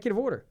 Give him an executive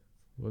order.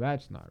 Well,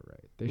 that's not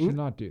right. They should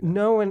not do that.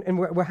 No, and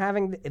we're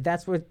having.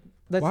 That's what.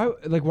 Why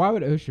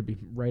would OSHA be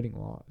writing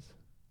laws?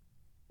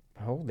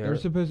 Oh, they're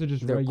supposed to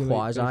just regulate. They're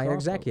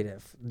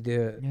quasi-executive.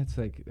 That's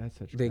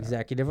such. The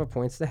executive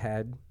appoints the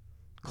head.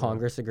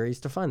 Congress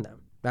agrees to fund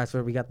them. That's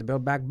where we got the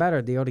Build Back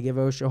Better deal to give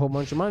OSHA a whole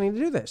bunch of money to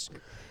do this.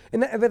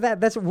 And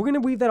that's we're going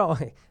to weave that all.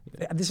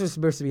 This was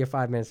supposed to be a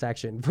 5-minute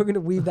section. We're going to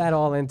weave that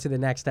all into the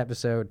next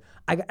episode.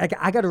 I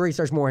got to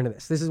research more into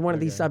this. This is one of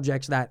these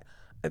subjects that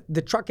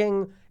the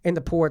trucking and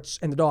the ports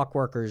and the dock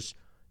workers.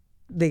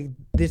 We're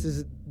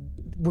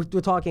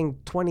talking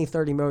 20,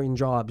 30 million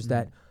jobs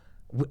that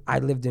I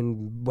lived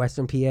in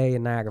Western PA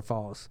and Niagara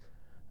Falls.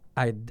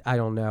 I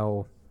don't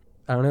know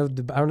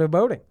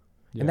boating.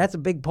 Yeah. And that's a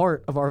big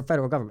part of our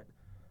federal government.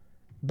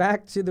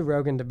 Back to the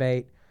Rogan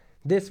debate.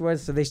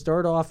 So they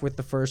start off with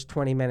the first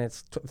 20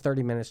 minutes,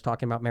 30 minutes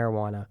talking about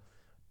marijuana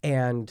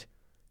and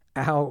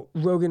how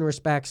Rogan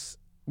respects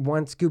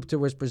once Gupta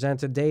was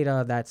presented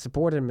data that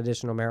supported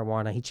medicinal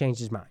marijuana, he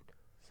changed his mind.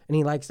 And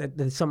he likes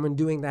that someone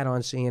doing that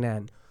on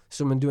CNN,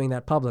 someone doing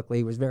that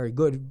publicly was very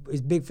good,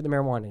 is big for the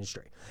marijuana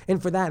industry.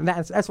 And for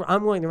that's what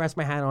I'm willing to rest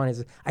my hat on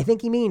is I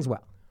think he means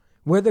well.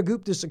 Whether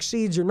Gupta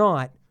succeeds or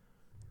not,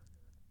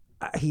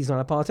 he's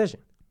not a politician.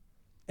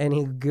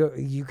 And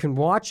you can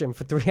watch him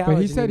for 3 hours.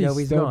 But he said he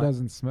still not.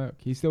 Doesn't smoke.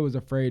 He still was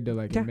afraid to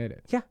admit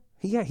it.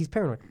 Yeah, he's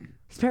paranoid.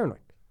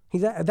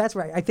 That's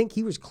right. I think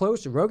he was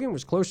closer. Rogan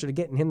was closer to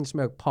getting him to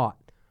smoke pot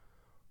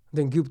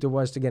than Gupta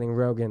was to getting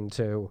Rogan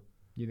to.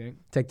 You think?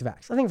 Take the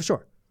vax. I think for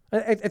sure.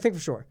 I think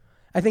for sure.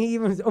 I think he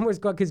even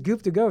almost got because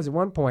Gupta goes at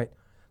one point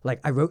like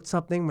I wrote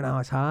something when I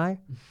was high.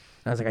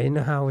 I was like I didn't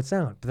know how it would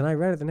sound, but then I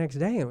read it the next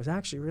day and it was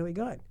actually really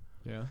good.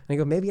 Yeah. And I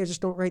go maybe I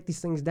just don't write these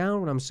things down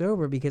when I'm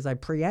sober because I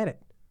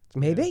pre-edit.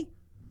 Maybe.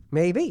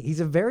 He's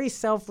a very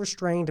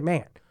self-restrained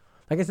man.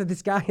 Like I said,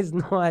 this guy is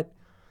not.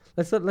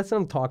 Let's let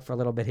him talk for a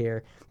little bit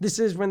here. This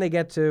is when they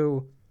get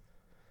to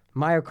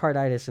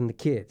myocarditis in the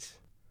kids.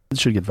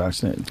 Should get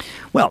vaccinated.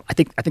 Well, I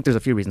think there's a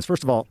few reasons.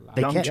 First of all,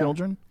 they young can't,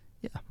 children.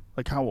 Yeah.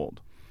 Like how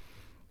old?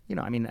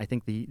 I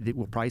think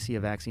we'll probably see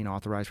a vaccine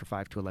authorized for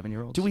 5 to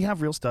 11-year-olds. Do we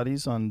have real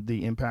studies on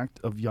the impact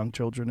of young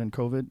children and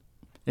COVID?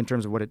 In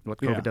terms of what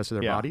COVID does to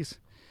their bodies?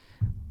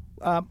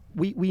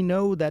 We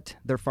know that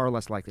they're far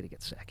less likely to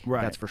get sick.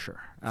 Right. That's for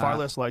sure. Far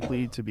less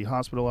likely to be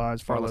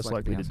hospitalized, far less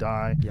likely to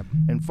die, yep.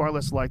 and far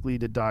less likely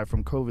to die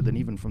from COVID than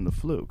even from the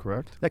flu,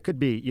 correct? That could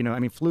be.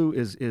 Flu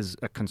is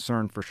a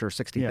concern for sure.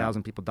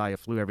 60,000 people die of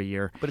flu every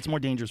year. But it's more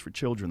dangerous for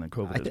children than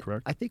COVID is,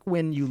 correct? I think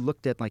when you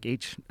looked at like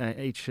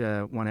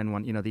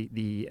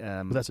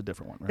H1N1, but that's a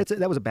different one, right?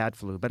 That was a bad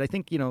flu. But I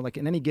think, like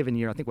in any given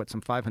year, I think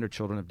some 500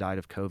 children have died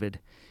of COVID.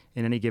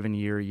 In any given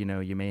year,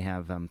 you may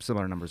have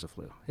similar numbers of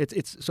flu.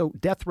 So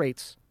death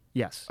rates.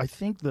 Yes. I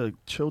think the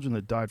children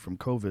that died from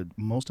COVID,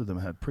 most of them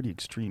had pretty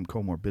extreme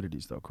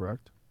comorbidities, though,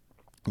 correct?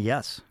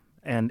 Yes.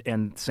 And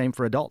same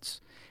for adults.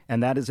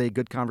 And that is a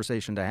good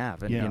conversation to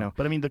have. And,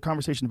 But the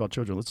conversation about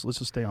children, let's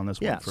just stay on this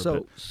one for a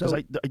bit. So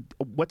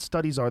what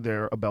studies are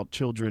there about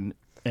children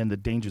and the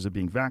dangers of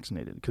being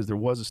vaccinated. Because there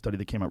was a study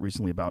that came out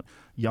recently about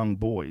young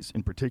boys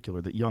in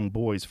particular, that young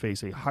boys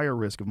face a higher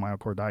risk of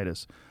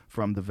myocarditis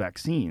from the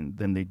vaccine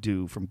than they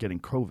do from getting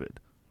COVID.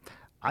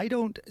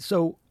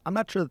 So I'm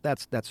not sure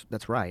that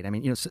that's right. I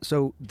mean,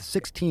 so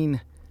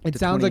 16. It to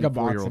sounds like a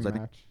 24-year-olds, boxing I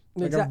think. match.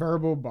 Like a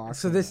verbal boxing.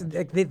 So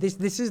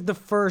this is the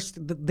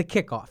first the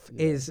kickoff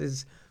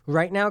is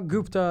right now.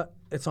 Gupta,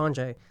 it's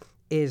Sanjay,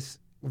 is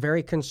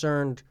very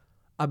concerned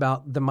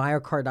about the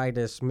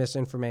myocarditis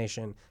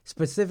misinformation.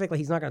 Specifically,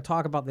 he's not going to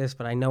talk about this,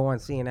 but I know on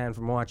CNN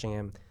from watching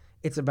him,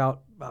 it's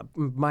about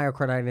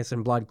myocarditis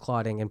and blood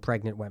clotting in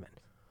pregnant women.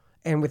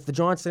 And with the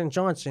Johnson &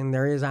 Johnson,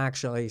 there is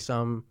actually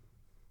some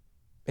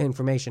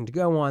information to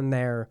go on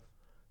there,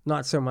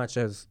 not so much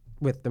as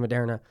with the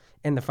Moderna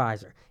and the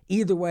Pfizer.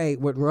 Either way,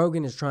 what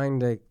Rogan is trying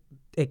to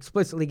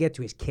explicitly get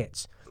to is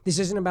kids. This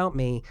isn't about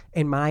me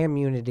and my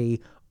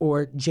immunity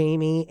or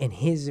Jamie and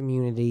his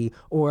immunity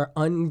or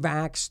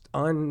unvaxxed,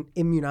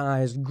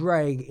 unimmunized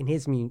Greg and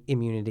his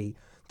immunity.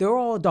 They're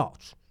all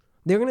adults.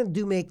 They're going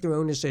to make their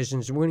own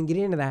decisions. We're going to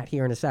get into that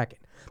here in a second.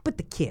 But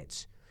the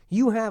kids,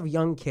 you have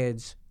young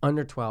kids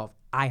under 12.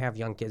 I have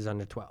young kids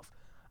under 12.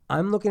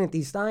 I'm looking at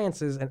these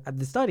sciences and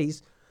the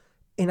studies,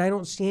 and I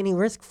don't see any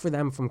risk for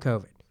them from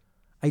COVID.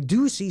 I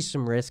do see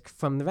some risk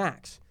from the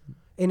vax.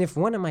 And if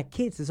one of my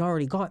kids has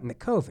already gotten the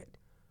COVID,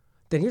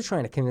 then you're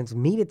trying to convince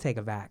me to take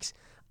a vax.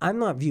 I'm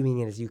not viewing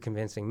it as you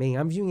convincing me.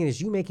 I'm viewing it as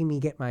you making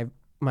me get my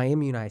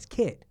immunized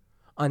kid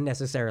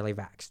unnecessarily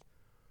vaxxed.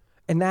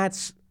 And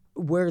that's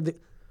where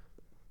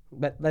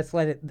but let's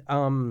let it,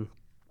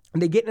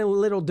 they get in a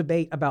little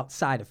debate about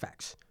side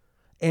effects.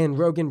 And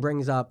Rogan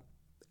brings up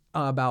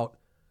about,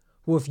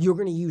 well, if you're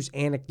going to use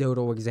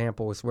anecdotal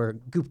examples where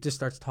Gupta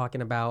starts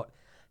talking about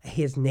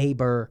his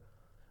neighbor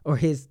or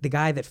the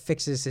guy that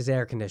fixes his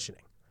air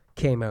conditioning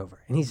came over,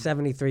 and he's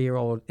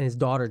 73-year-old, and his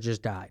daughter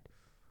just died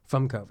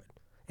from COVID.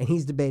 And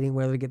he's debating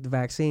whether to get the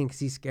vaccine because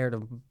he's scared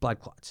of blood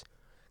clots.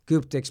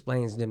 Gupta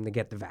explains to him to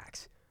get the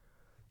vax.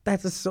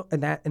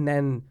 And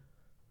then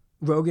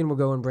Rogan will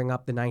go and bring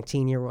up the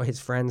 19-year-old, his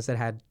friends that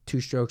had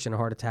 2 strokes and a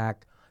heart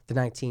attack, the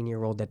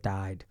 19-year-old that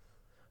died,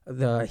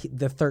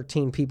 the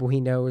 13 people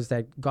he knows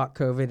that got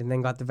COVID and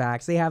then got the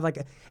vax. They have but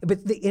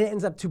it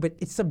ends up but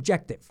it's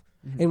subjective.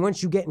 Mm-hmm. And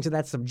once you get into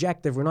that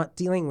subjective, we're not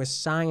dealing with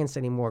science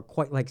anymore,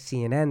 quite like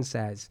CNN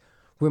says.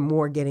 We're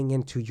more getting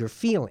into your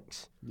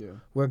feelings. Yeah.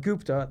 Where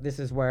Gupta, this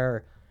is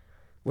where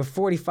we're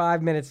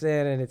 45 minutes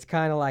in, and it's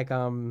kind of like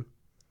CNN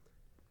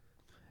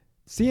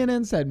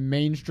said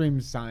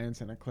mainstream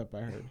science in a clip I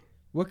heard.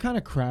 What kind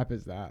of crap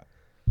is that?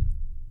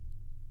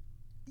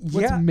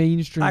 What's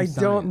mainstream science?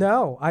 I don't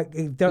know.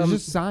 It's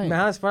just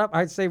science.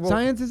 I'd say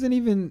science isn't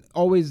even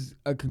always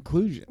a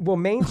conclusion. Well,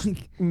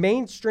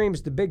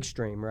 mainstream's the big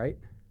stream, right?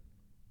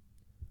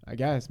 I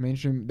guess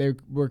mainstream. They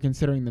were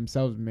considering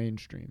themselves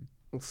mainstream.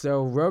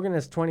 So Rogan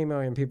has 20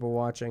 million people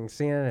watching.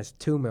 CNN has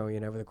 2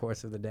 million over the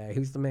course of the day.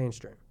 Who's the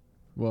mainstream?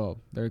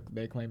 Well,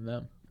 they claim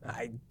them.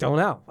 I don't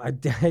know.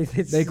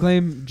 They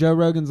claim Joe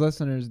Rogan's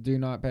listeners do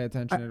not pay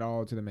attention at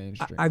all to the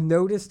mainstream. I've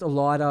noticed a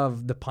lot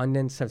of the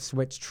pundits have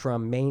switched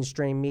from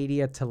mainstream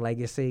media to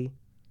legacy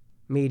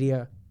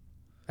media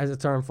as a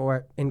term for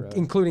it,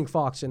 including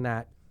Fox in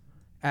that.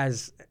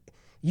 As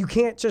you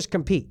can't just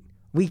compete.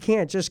 We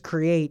can't just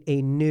create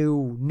a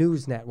new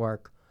news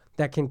network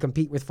that can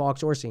compete with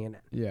Fox or CNN.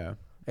 Yeah.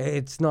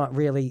 It's not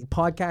really.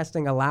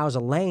 Podcasting allows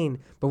a lane,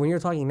 but when you're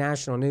talking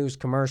national news,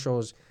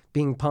 commercials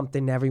being pumped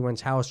in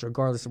everyone's house,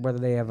 regardless of whether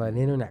they have an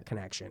internet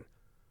connection,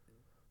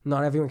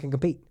 not everyone can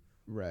compete.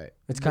 Right.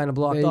 It's kind of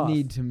blocked off. They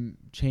need to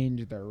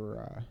change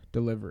their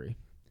delivery.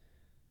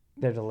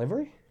 Their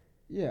delivery?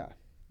 Yeah.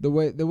 The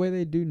way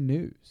they do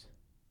news.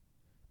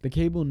 The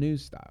cable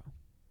news style.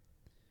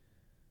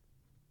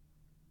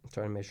 I'm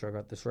trying to make sure I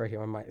got this right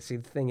here. The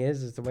thing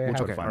is the way I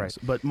have it.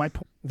 But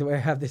the way I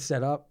have this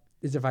set up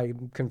is if I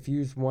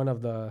confuse one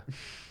of the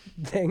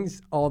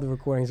things, all the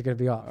recordings are going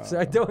to be off. So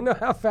I don't know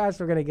how fast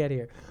we're going to get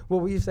here.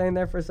 What were you saying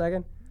there for a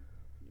second?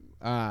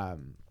 What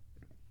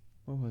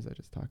was I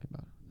just talking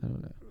about? I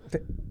don't know.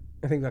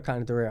 I think that kind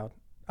of derailed.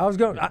 I was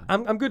going. Yeah.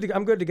 I'm good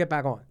to get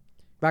back on. Get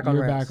back on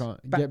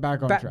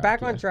track.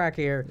 Back on track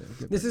here.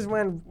 Yeah, this is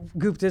when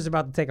Gupta's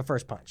about to take a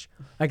first punch.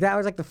 That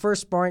was the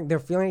first sparring. They're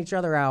feeling each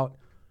other out.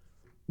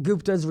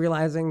 Gupta's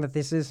realizing that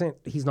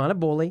he's not a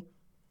bully,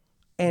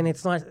 and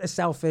it's not a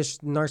selfish,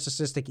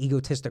 narcissistic,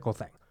 egotistical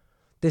thing.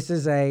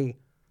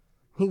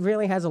 He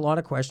really has a lot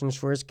of questions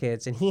for his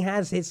kids, and he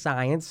has his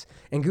science,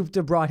 and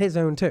Gupta brought his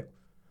own too.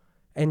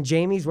 And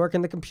Jamie's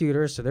working the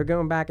computer, so they're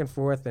going back and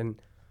forth,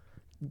 and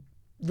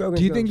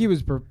Rogan's Do you think he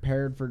was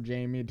prepared for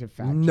Jamie to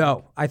fact check?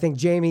 No. I think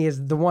Jamie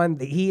is the one,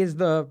 he is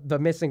the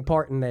missing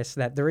part in this,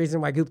 that the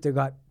reason why Gupta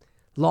got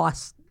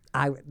lost,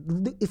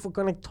 if we're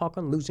going to talk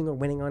on losing or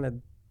winning on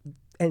an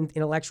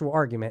intellectual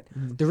argument,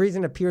 the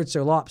reason it appeared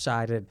so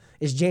lopsided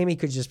is Jamie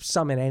could just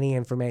summon any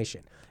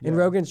information. And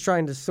Rogan's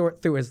trying to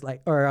sort through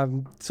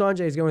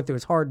Sanjay's going through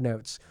his hard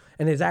notes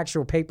and his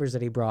actual papers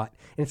that he brought.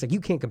 And it's you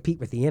can't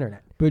compete with the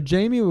internet. But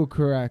Jamie will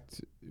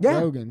correct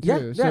Rogan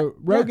too. So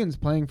Rogan's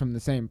playing from the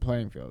same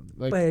playing field.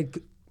 But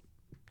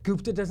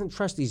Gupta doesn't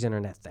trust these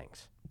internet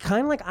things.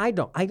 Kind of like I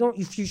don't.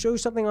 If you show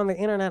something on the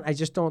internet, I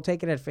just don't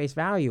take it at face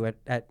value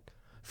at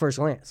first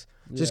glance.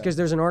 Just because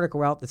there's an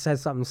article out that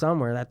says something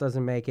somewhere, that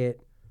doesn't make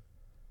it.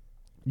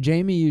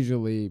 Jamie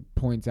usually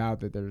points out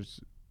that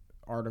there's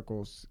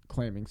articles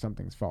claiming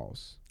something's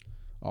false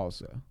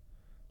also.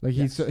 Like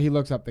he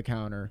looks up the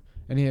counter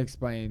and he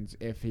explains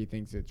if he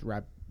thinks it's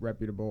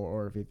reputable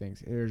or if he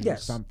thinks there's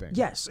just something.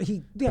 Yes,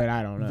 but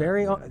I don't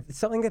know.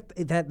 Something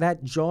that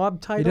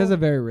job title. He does a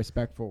very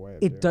respectful way.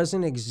 It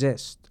doesn't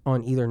exist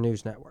on either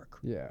news network.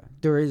 Yeah,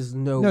 there is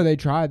no. No, they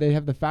try. They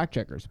have the fact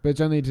checkers, but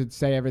it's only to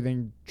say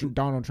everything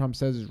Donald Trump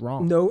says is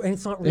wrong. No, and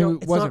it's not real.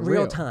 It's not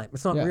real time.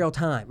 It's not real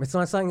time. It's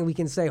not something we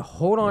can say.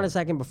 Hold on a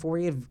second before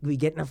we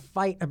get in a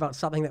fight about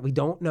something that we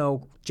don't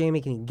know.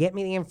 Jamie, can you get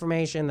me the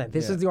information that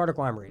this is the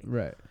article I'm reading?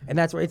 Right. And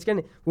that's where it's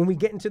gonna. When we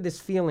get into this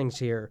feelings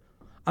here,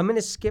 I'm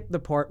gonna skip the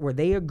part where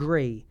they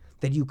agree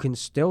that you can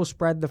still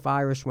spread the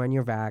virus when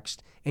you're vaxxed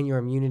and your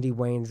immunity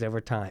wanes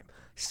over time.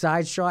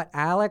 Side shot,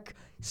 Alec.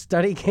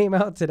 Study came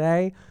out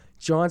today.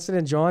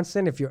 Johnson &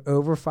 Johnson, if you're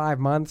over 5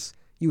 months,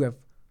 you have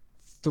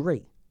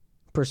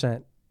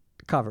 3%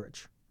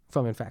 coverage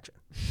from infection.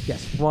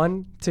 Yes,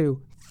 1,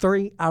 2,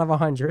 3 out of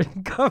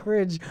 100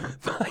 coverage.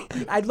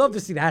 I'd love to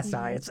see that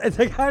science. It's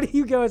like, how do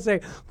you go and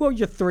say, well,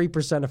 you're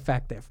 3%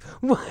 effective?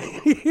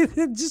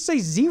 Just say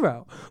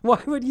 0.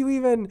 Why would you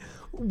even,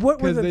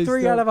 what were the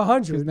 3 out of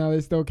 100? Because now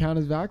they still count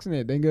as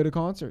vaccinated. They can go to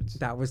concerts.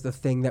 That was the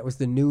thing. That was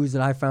the news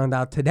that I found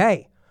out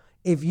today.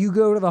 If you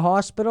go to the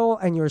hospital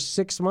and you're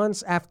 6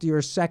 months after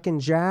your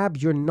second jab,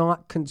 you're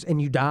not, and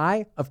you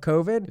die of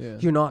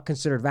COVID, you're not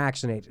considered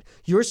vaccinated.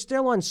 You're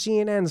still on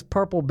CNN's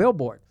purple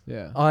billboard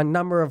on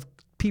number of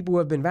people who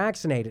have been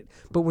vaccinated.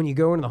 But when you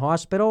go into the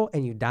hospital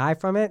and you die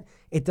from it,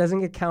 it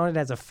doesn't get counted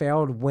as a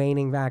failed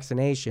waning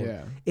vaccination.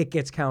 Yeah. It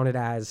gets counted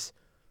as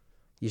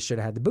you should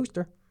have had the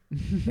booster.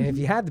 And if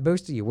you had the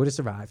booster, you would have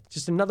survived.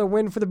 Just another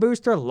win for the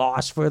booster,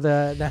 loss for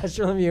the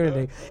national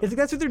immunity. It's like,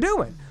 that's what they're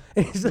doing.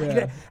 It's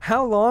like,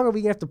 how long are we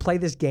going to have to play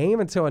this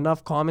game until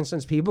enough common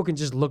sense people can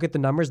just look at the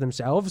numbers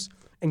themselves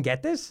and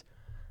get this?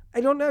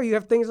 I don't know. You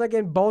have things like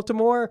in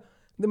Baltimore,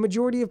 the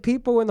majority of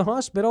people in the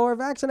hospital are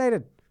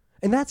vaccinated.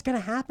 And that's going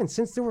to happen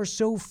since there were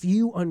so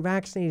few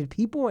unvaccinated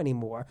people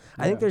anymore.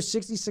 I think there's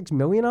 66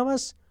 million of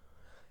us.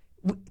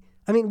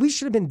 I mean, we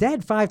should have been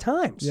dead 5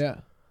 times. Yeah.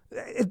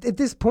 At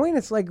this point,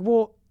 it's like,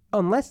 well,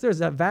 unless there's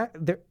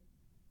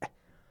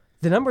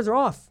the numbers are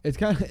off.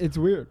 It's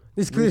weird.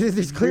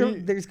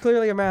 There's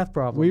clearly a math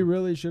problem. We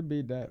really should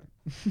be dead.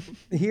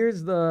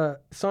 Here's the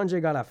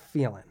Sanjay got a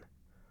feeling.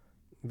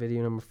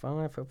 Video number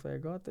 5. Hopefully I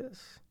got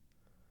this.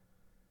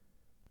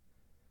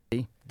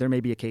 There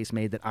may be a case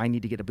made that I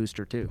need to get a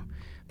booster too.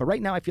 But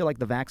right now I feel like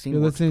the vaccine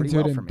You're works pretty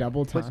listening to well it for in me.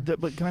 double time.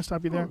 But can I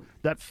stop you there?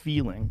 That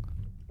feeling.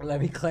 Let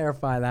me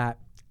clarify that.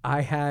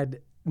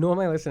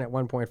 Normally I listen at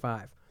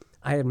 1.5.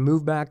 I had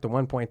moved back to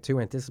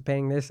 1.2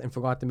 anticipating this and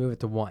forgot to move it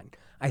to 1.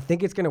 I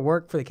think it's going to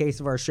work for the case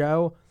of our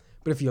show,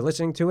 but if you're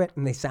listening to it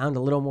and they sound a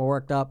little more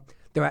worked up,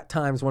 they're at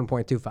times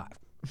 1.25.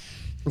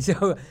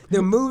 So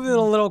they're moving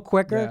a little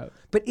quicker,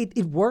 but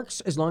it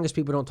works as long as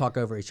people don't talk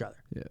over each other.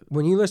 Yeah.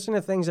 When you listen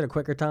to things at a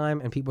quicker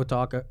time and people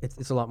talk,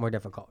 it's a lot more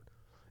difficult.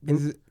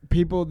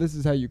 This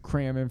is how you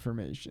cram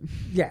information.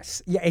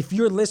 Yes. Yeah. If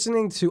you're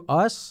listening to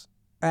us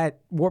at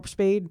warp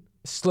speed,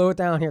 slow it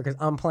down here because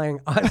I'm playing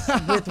us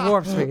with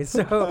warp speed.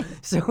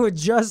 So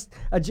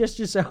adjust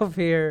yourself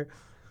here.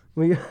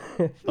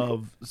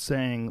 Of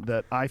saying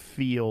that I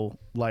feel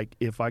like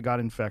if I got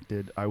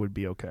infected, I would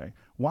be okay.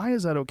 Why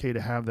is that okay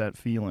to have that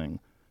feeling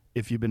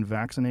if you've been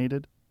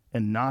vaccinated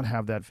and not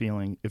have that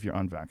feeling if you're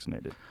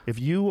unvaccinated? If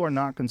you are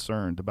not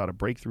concerned about a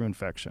breakthrough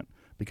infection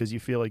because you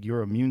feel like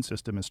your immune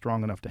system is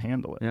strong enough to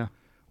handle it,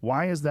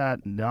 why is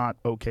that not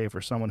okay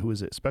for someone who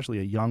is especially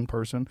a young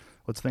person?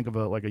 Let's think of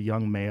a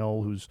young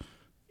male who's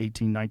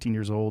 18, 19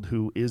 years old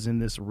who is in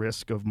this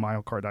risk of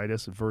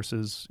myocarditis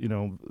versus,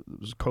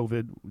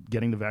 COVID,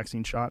 getting the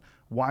vaccine shot.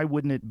 Why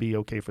wouldn't it be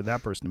okay for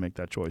that person to make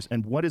that choice?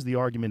 And what is the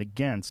argument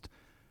against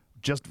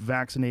just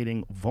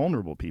vaccinating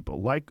vulnerable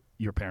people like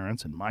your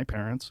parents and my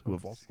parents who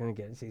have all... going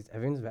to get it.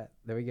 Everyone's vet.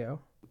 There we go.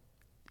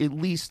 At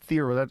least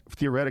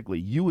theoretically,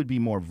 you would be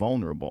more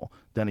vulnerable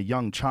than a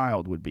young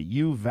child would be.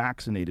 You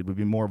vaccinated would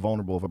be more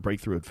vulnerable of a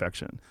breakthrough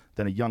infection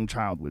than a young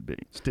child would be,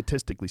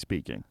 statistically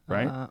speaking,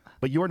 right?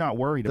 But you're not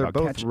worried about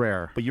catching it. They're both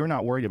rare. But you're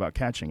not worried about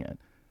catching it.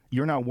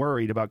 You're not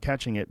worried about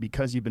catching it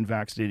because you've been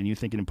vaccinated and you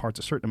think it imparts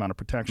a certain amount of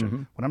protection.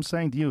 Mm-hmm. What I'm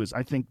saying to you is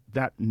I think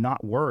that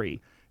not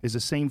worry is the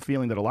same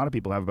feeling that a lot of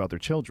people have about their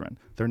children.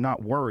 They're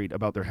not worried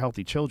about their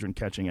healthy children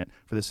catching it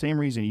for the same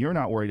reason you're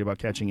not worried about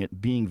catching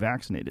it being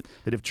vaccinated.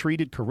 That if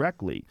treated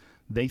correctly,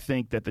 they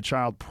think that the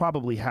child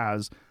probably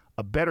has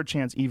a better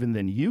chance even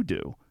than you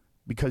do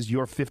because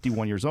you're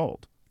 51 years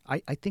old. I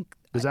think...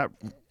 Is that...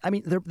 I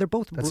mean, they're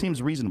both... That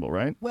seems reasonable,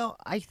 right? Well,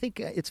 I think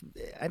it's...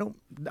 I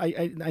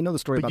know the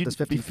story about this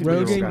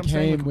 53-year-old Rogan guy.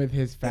 came with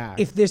his facts.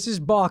 If this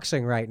is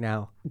boxing right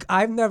now,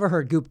 I've never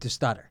heard Gupta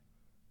stutter.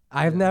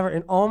 I've never,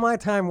 in all my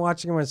time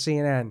watching him on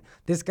CNN,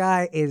 this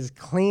guy is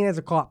clean as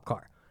a cop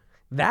car.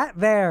 That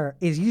there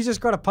is you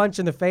just got a punch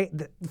in the face.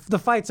 The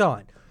fight's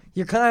on.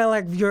 You're kind of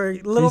like you're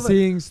a little He's bit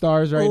seeing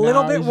stars right now. a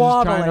little bit He's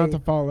wobbly, just trying not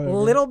to fall over. a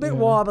little bit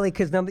wobbly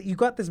because now that you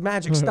got this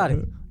magic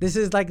study. This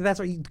is like that's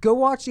what you go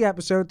watch the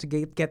episode to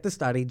get the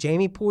study.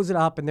 Jamie pulls it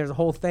up and there's a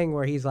whole thing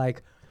where he's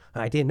like,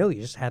 I didn't know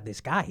you just had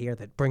this guy here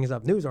that brings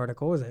up news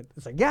articles.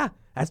 It's like, yeah,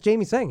 that's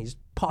Jamie saying. He just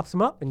pops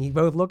them up and you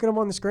both look at them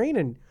on the screen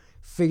and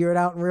figure it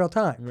out in real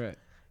time. Right.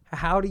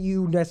 How do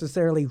you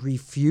necessarily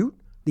refute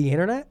the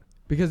internet?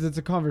 Because it's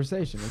a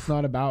conversation. It's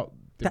not about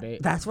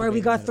debate. That's why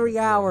we got 3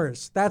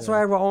 hours. That's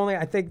why we're only,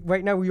 I think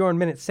right now we're on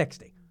minute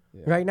 60.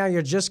 Yeah. Right now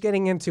you're just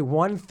getting into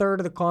 1/3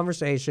 of the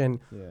conversation.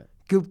 Yeah.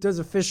 Gupta's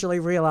officially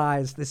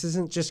realized this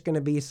isn't just going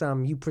to be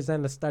you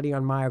present a study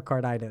on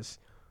myocarditis.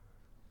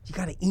 You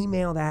got to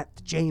email that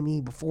to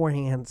Jamie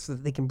beforehand so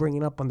that they can bring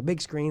it up on the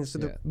big screen so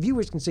the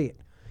viewers can see it.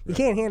 You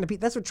can't hand it to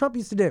people. That's what Trump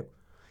used to do.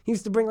 He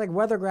used to bring like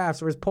weather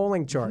graphs or his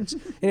polling charts.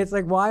 And it's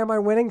like, why am I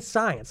winning?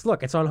 Science.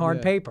 Look, it's on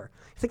hard paper.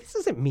 It's like, this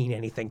doesn't mean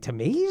anything to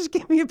me. You just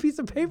gave me a piece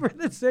of paper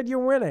that said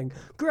you're winning.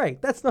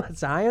 Great. That's not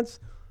science.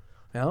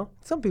 No,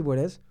 some people it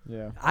is.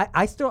 Yeah.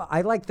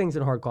 I like things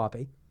in hard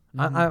copy.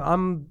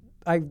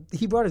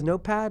 He brought his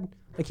notepad.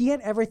 Like he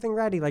had everything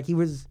ready. Like he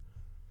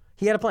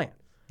had a plan.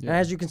 Yeah. And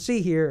as you can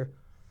see here,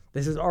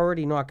 this is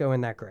already not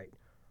going that great.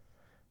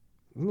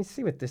 Let me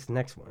see what this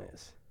next one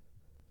is.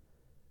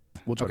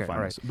 We'll try to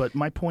find this. But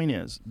my point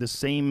is, the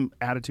same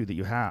attitude that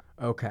you have.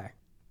 Okay.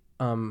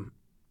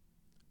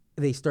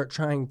 They start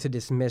trying to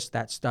dismiss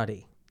that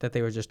study that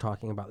they were just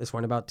talking about. This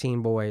one about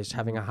teen boys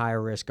having a higher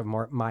risk of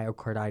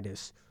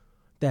myocarditis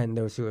than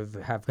those who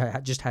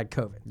have just had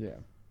COVID. Yeah.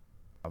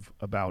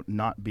 About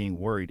not being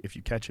worried if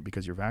you catch it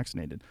because you're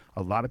vaccinated.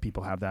 A lot of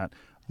people have that,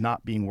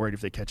 not being worried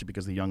if they catch it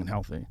because they're young and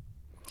healthy.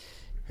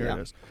 Here it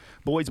is.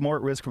 Boys more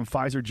at risk from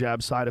Pfizer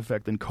jab side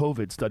effect than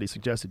COVID, study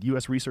suggested.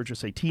 U.S. researchers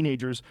say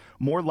teenagers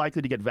more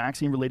likely to get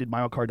vaccine-related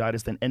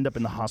myocarditis than end up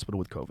in the hospital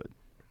with COVID.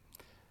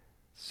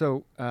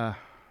 So,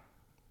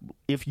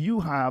 if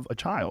you have a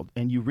child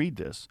and you read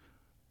this,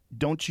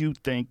 don't you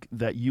think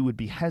that you would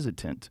be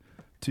hesitant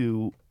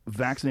to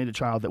vaccinate a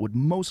child that would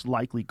most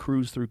likely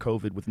cruise through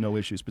COVID with no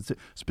issues,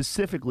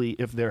 specifically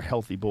if they're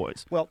healthy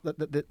boys? Well,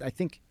 I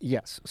think,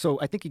 yes. So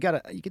I think you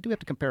do have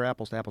to compare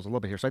apples to apples a little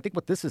bit here. So I think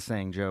what this is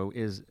saying, Joe,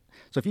 is,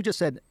 so if you just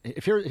said,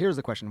 here's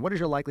the question, what is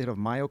your likelihood of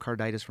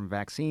myocarditis from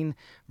vaccine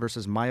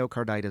versus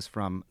myocarditis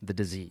from the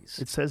disease?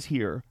 It says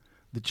here,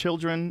 the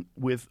children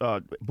with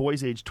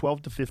boys aged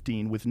 12 to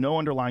 15 with no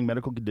underlying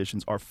medical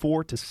conditions are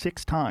 4 to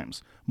 6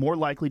 times more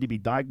likely to be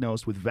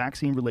diagnosed with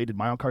vaccine-related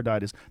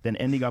myocarditis than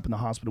ending up in the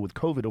hospital with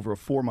COVID over a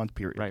 4-month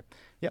period. Right.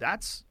 Yep.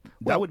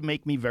 That would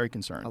make me very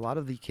concerned. A lot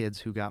of the kids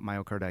who got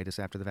myocarditis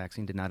after the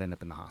vaccine did not end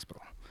up in the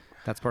hospital.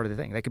 That's part of the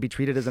thing. They could be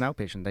treated as an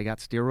outpatient. They got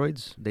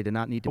steroids. They did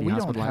not need to be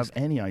hospitalized. But we don't have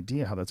any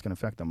idea how that's going to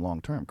affect them long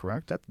term,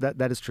 correct?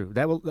 That is true.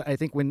 I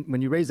think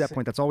when you raise that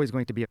point, that's always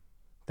going to be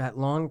that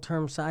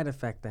long-term side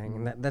effect thing,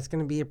 and that's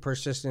going to be a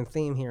persistent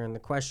theme here in the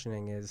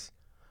questioning is,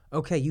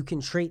 okay, you can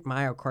treat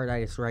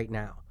myocarditis right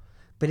now,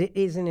 but it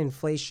is an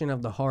inflation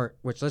of the heart,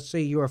 which let's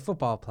say you're a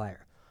football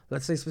player.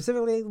 Let's say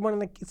specifically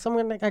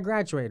someone that I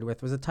graduated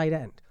with was a tight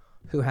end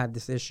who had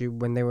this issue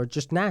when they were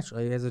just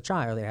naturally, as a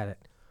child, they had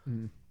it.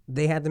 Mm.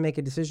 They had to make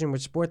a decision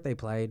which sport they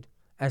played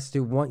as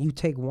to you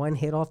take one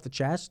hit off the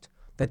chest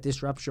that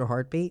disrupts your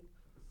heartbeat,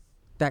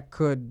 that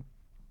could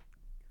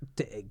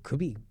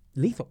be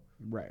lethal.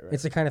 Right.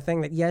 It's the kind of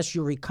thing that, yes,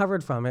 you're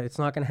recovered from it. It's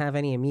not going to have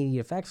any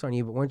immediate effects on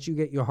you. But once you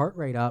get your heart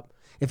rate up,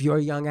 if you're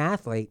a young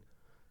athlete,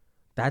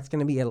 that's going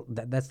to be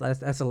that's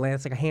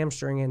like a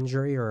hamstring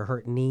injury or a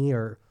hurt knee,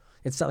 or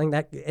it's something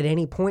that at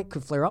any point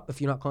could flare up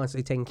if you're not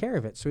constantly taking care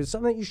of it. So it's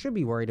something that you should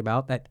be worried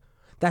about.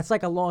 That's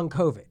like a long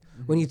COVID.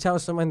 Mm-hmm. When you tell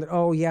someone that,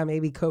 oh yeah,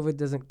 maybe COVID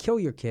doesn't kill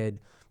your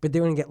kid, but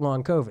they're going to get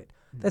long COVID.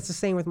 Mm-hmm. That's the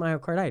same with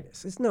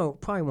myocarditis.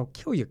 Probably won't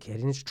kill your kid,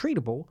 and it's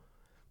treatable.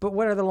 But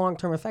what are the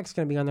long-term effects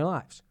going to be on their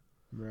lives?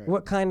 Right.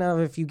 What kind of,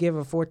 if you give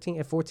a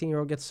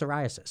 14-year-old gets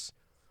psoriasis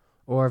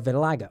or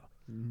vitiligo,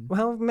 well,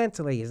 how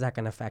mentally is that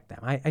going to affect them?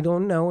 I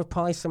don't know. It's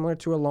probably similar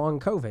to a long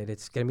COVID.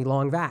 It's going to be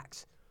long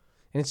vax.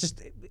 And it's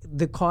just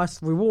the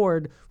cost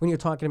reward when you're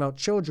talking about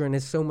children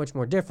is so much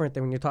more different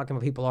than when you're talking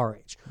about people our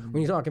age. Mm-hmm.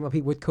 When you're talking about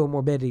people with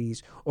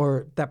comorbidities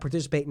or that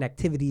participate in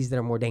activities that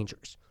are more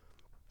dangerous.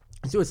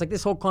 So it's like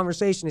this whole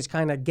conversation is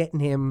kind of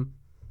getting him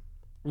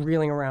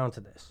reeling around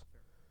to this.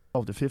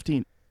 12 to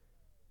 15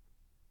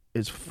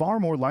 is far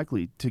more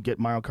likely to get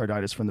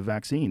myocarditis from the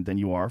vaccine than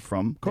you are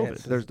from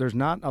COVID. Yes. There's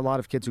not a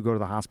lot of kids who go to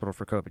the hospital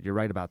for COVID. You're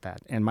right about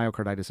that. And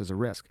myocarditis is a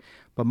risk.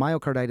 But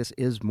myocarditis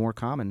is more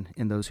common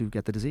in those who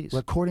get the disease. Well,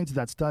 according to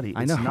that study,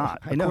 it's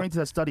not. According to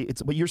that study,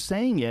 but you're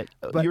saying it,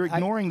 you're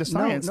ignoring the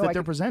science that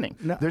they're presenting.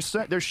 No.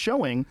 They're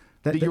showing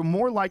that you're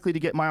more likely to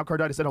get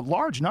myocarditis at a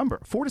large number,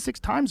 4 to 6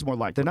 times more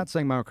likely. They're not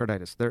saying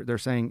myocarditis. They're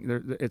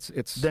saying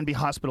it's then be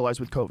hospitalized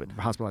with COVID.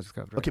 Hospitalized with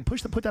COVID. Right.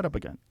 Okay, put that up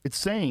again. It's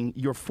saying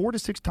you're 4 to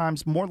 6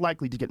 times more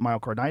likely to get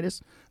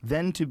myocarditis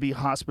than to be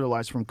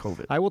hospitalized from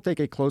COVID. I will take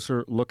a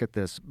closer look at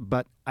this,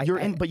 but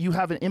but you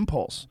have an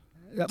impulse.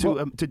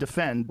 to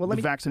defend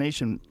the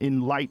vaccination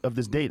in light of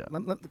this data.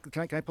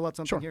 Can I pull out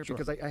something here? Sure.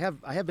 Because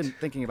I have been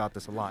thinking about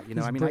this a lot. You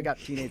know, I got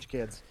teenage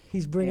kids.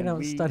 He's bringing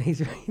out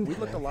studies right now. We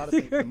looked a lot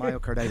at the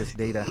myocarditis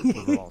data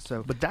overall.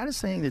 So, but that is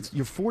saying that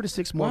you're 4 to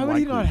 6 more Why would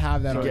likely he not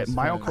have that to on get his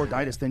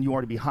myocarditis than you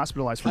are to be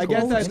hospitalized for I COVID.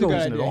 guess that's a good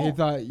At idea. all. He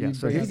thought yeah, you.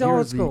 so He's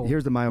old school.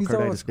 here's the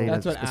myocarditis data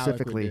That's what Alec would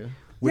specifically, do.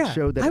 which Yeah,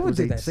 showed that I it would was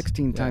do a this.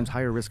 16 times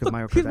higher risk of Look,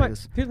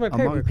 myocarditis here's my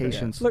among paper.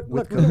 patients Look,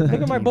 with look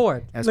at my COVID-19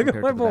 board. as Look at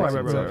compared my to the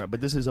board. vaccine. Right.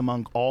 But this is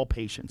among all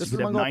patients. This You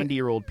could is have among all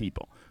 90-year-old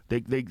people.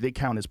 They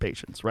count as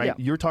patients, right?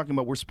 Yeah.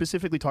 We're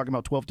specifically talking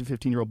about 12 to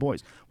 15-year-old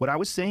boys. What I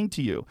was saying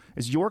to you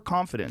is your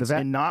confidence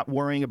in not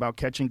worrying about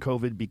catching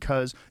COVID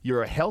because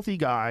you're a healthy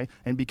guy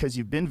and because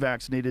you've been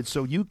vaccinated.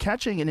 So you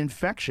catching an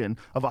infection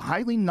of a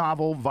highly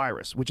novel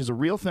virus, which is a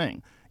real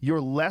thing, you're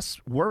less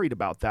worried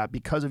about that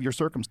because of your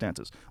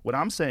circumstances. What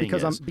I'm saying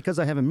is because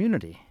I have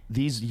immunity.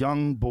 These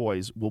young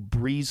boys will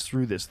breeze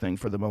through this thing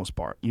for the most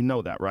part. You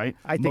know that, right?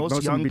 I think most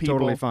of them will be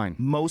totally fine.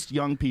 Most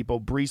young people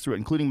breeze through it,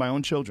 including my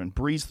own children,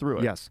 breeze through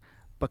it. Yes,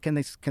 but can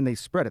they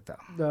spread it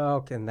though?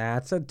 Okay,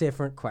 that's a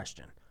different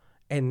question,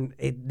 and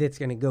it's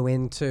going to go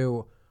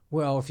into,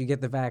 well, if you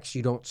get the vax,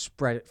 you don't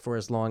spread it for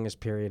as long as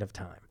period of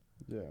time.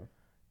 Yeah.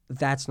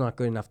 That's not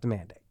good enough to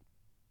mandate.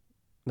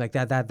 Like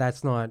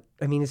that's not.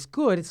 I mean, it's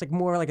good. It's like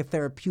more like a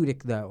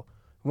therapeutic though.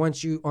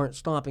 Once you aren't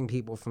stopping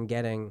people from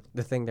getting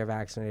the thing they're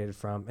vaccinated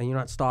from, and you're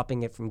not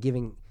stopping it from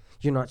giving,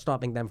 you're not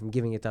stopping them from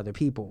giving it to other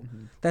people.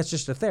 Mm-hmm. That's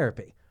just a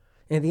therapy.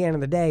 And at the end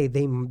of the day,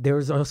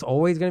 there's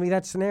always going to be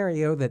that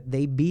scenario that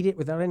they beat it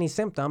without any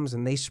symptoms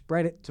and they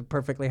spread it to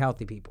perfectly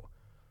healthy people.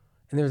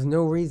 And there's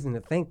no reason to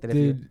think that if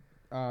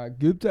Did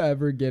Gupta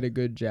ever get a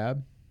good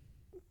jab?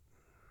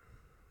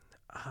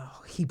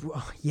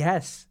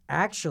 Yes,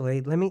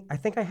 actually, I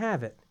think I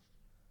have it.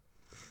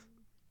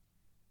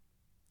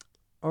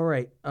 All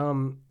right,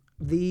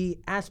 the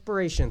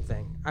aspiration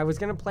thing. I was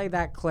going to play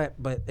that clip,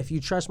 but if you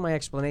trust my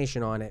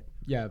explanation on it.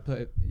 Yeah,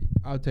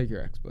 I'll take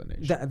your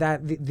explanation.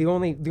 The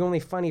only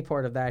funny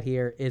part of that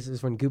here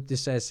is when Gupta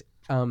says,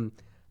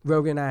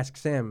 Rogan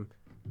asks him,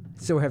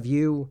 so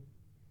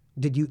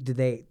did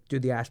they do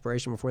the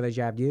aspiration before they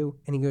jabbed you?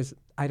 And he goes,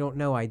 I don't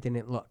know, I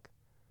didn't look.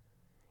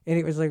 And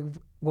it was like,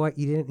 what,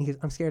 you didn't? He goes,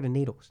 I'm scared of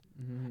needles.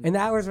 Mm-hmm. And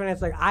that was when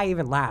it's like, I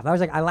even laughed. I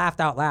was like, I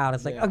laughed out loud.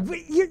 It's like,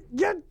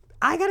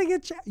 I gotta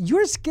get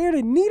you're scared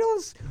of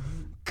needles?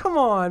 Come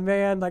on,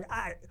 man. Like,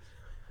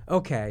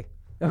 okay,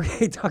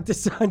 Dr.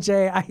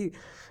 Sanjay,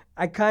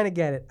 I kind of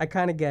get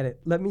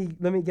it. Let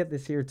me get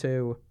this here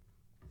too.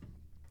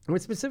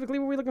 What specifically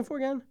were we looking for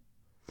again?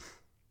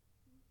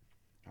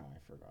 I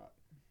forgot.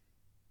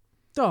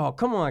 Oh,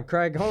 come on,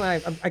 Craig. Hold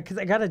on, because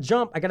I gotta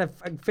jump. I gotta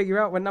figure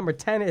out what number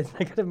 10 is.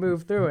 I gotta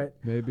move through it.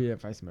 Maybe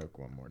if I smoke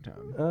one more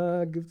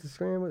time. Gupta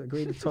Scramble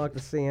agreed to talk to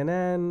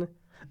CNN.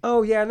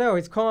 Oh, yeah, no,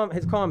 his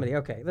comedy.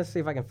 Okay, let's see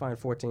if I can find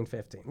 14,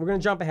 15. We're going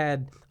to jump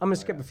ahead. I'm going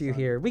to skip a few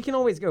here. We can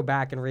always go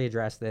back and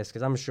readdress this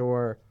because I'm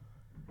sure,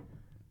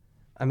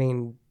 I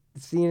mean,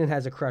 CNN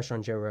has a crush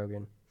on Joe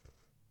Rogan.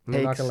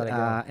 They're not going to let it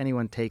go.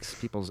 Anyone takes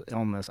people's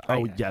illness.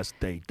 Yes,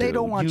 they do. They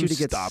don't want you to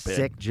get stop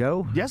sick,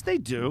 Joe. Yes, they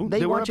do.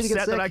 They were want you to get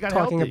upset sick. that I got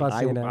Talking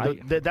healthy.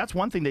 about CNN. That's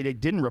one thing they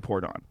didn't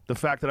report on, the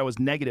fact that I was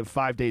negative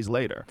 5 days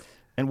later.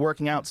 And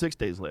working out 6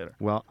 days later.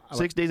 Well,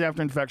 6 days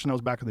after infection, I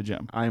was back in the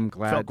gym. I'm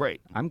glad. Felt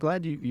great. I'm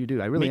glad you do.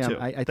 I really Me am. too.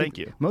 I think Thank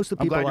you. Most of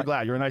the people. I'm glad you're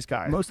glad. You're a nice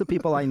guy. Most of the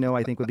people I know,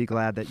 I think, would be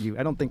glad that you.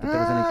 I don't think that there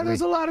was any.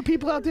 There's a lot of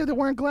people out there that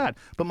weren't glad.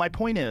 But my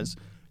point is,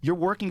 you're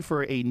working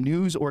for a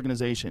news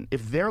organization.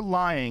 If they're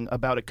lying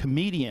about a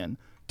comedian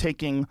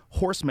taking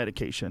horse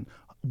medication,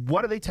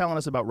 what are they telling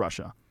us about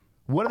Russia?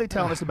 What are they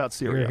telling us about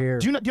Syria?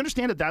 Do you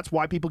understand that that's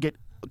why people get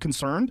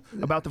concerned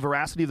about the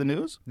veracity of the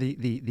news?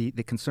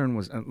 The concern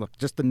was, look,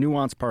 just the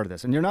nuanced part of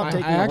this. And you're not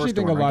taking I actually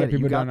think a lot of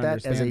people don't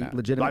understand that as a that.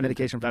 legitimate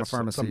medication from a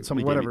pharmacy.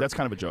 Somebody whatever. gave me. That's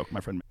kind of a joke, my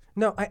friend.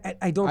 No,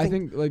 I don't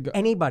think like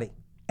anybody.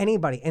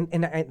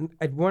 And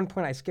at one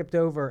point I skipped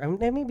over, and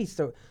maybe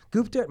so.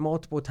 Gupta at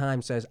multiple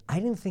times says, I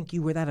didn't think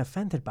you were that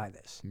offended by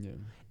this. Yeah.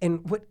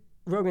 And what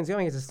Rogan's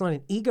going is it's not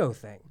an ego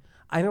thing.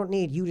 I don't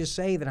need you to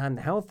say that I'm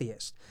the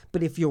healthiest.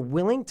 But if you're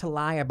willing to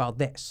lie about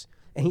this,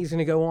 and he's going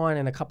to go on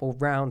in a couple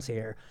of rounds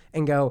here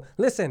and go,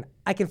 listen,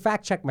 I can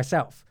fact check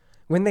myself.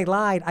 When they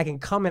lied, I can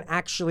come and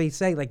actually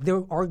say, like,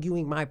 they're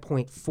arguing my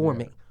point for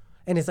me.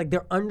 And it's like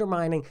they're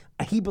undermining.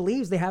 He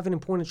believes they have an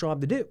important job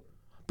to do.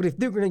 But if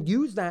they're going to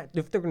use that,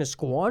 if they're going to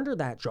squander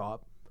that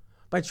job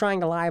by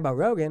trying to lie about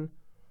Rogan,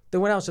 then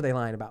what else are they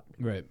lying about?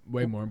 Right.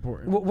 Way more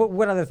important.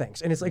 What other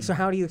things? And it's like, so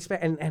how do you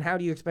expect, and how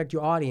do you expect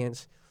your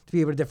audience to be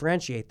able to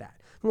differentiate that?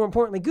 More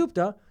importantly,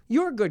 Gupta,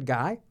 you're a good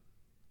guy.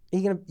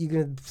 You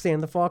gonna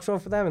stand the foxhole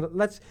for them?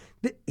 And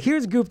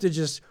here's Gupta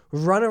just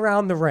run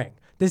around the ring.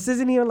 This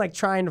isn't even like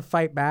trying to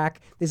fight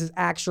back. This is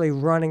actually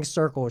running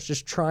circles,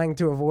 just trying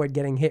to avoid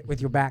getting hit with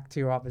your back to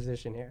your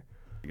opposition here.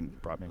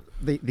 But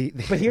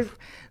here's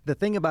the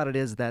thing about it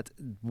is that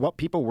what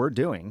people were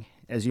doing,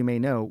 as you may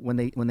know, when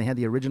they had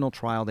the original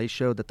trial, they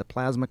showed that the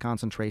plasma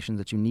concentrations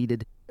that you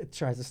needed. It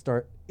tries to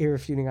start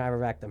irrefuting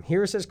ivermectin.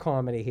 Here's his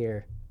comedy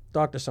here,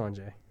 Dr.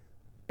 Sanjay.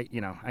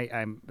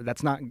 I'm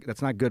that's not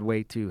a good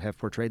way to have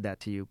portrayed that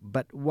to you.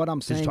 But what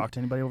I'm saying, Did you talk to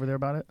anybody over there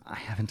about it? I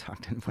haven't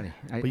talked to anybody.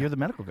 But you're the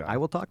medical guy. I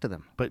will talk to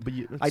them. But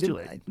it's too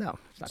late. No,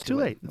 It's too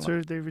late. They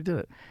already did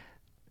it.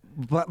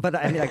 But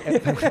I mean,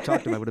 if I would have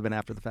talked to them, I would have been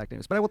after the fact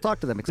anyways. But I will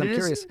talk to them because I'm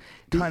curious.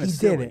 Kind of He did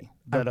silly it.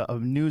 that a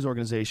news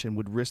organization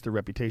would risk their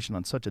reputation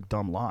on such a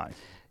dumb lie.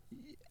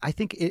 I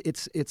think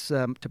it's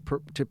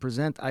to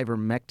present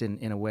ivermectin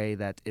in a way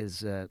that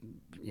is,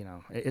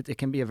 it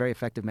can be a very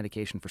effective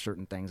medication for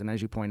certain things. And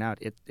as you point out,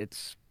 it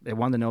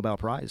won the Nobel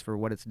Prize for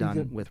what it's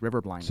done with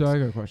river blindness. So I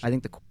got a question. I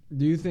think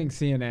Do you think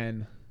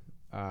CNN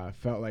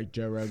felt like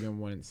Joe Rogan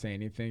wouldn't say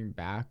anything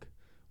back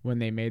when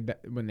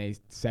they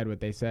said what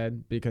they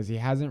said, because he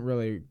hasn't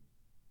really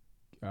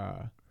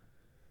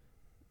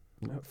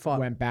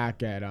went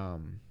back at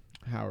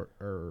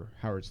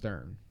Howard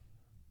Stern?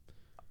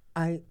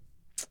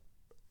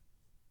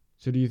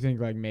 So do you think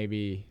like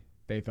maybe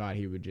they thought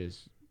he would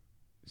just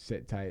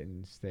sit tight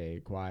and stay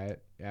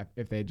quiet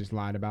if they just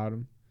lied about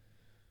him?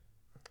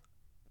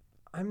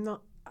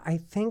 I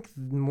think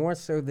more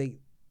so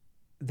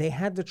they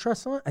had to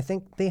trust on. I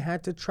think they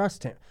had to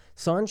trust him.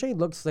 Sanjay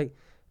looks like,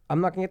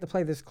 I'm not going to get to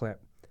play this clip,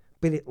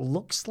 but it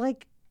looks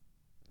like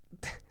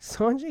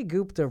Sanjay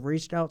Gupta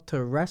reached out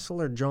to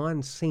wrestler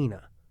John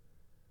Cena,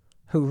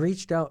 who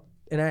reached out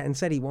and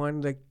said he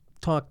wanted to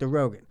talk to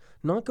Rogan.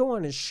 Not go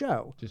on his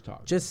show. Just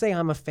talk. Just say,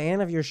 I'm a fan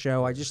of your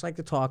show. I just like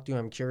to talk to you.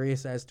 I'm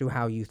curious as to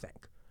how you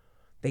think.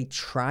 They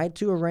tried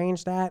to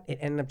arrange that. It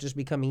ended up just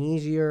becoming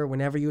easier.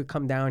 Whenever you would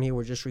come down here,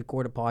 we'll just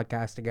record a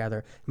podcast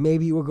together.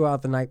 Maybe you would go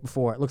out the night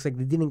before. It looks like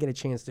they didn't get a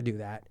chance to do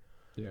that.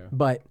 Yeah.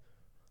 But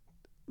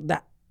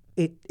that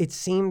it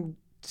seemed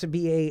to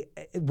be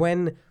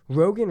when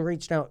Rogan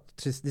reached out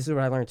to, this is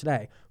what I learned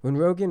today. When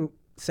Rogan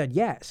said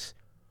yes,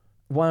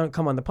 why don't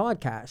come on the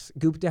podcast,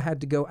 Gupta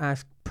had to go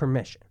ask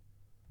permission.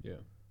 Yeah.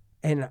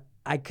 And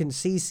I can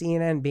see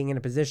CNN being in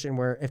a position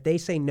where if they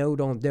say no,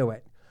 don't do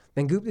it,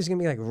 then Gupta's going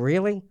to be like,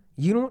 really?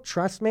 You don't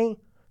trust me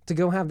to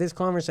go have this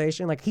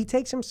conversation? Like, he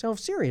takes himself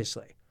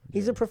seriously.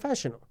 He's a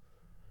professional.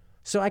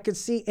 So I could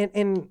see,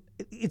 and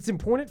it's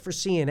important for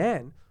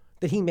CNN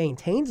that he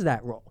maintains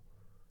that role.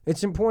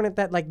 It's important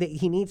that that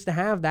he needs to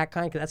have that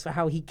kind, because that's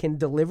how he can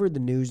deliver the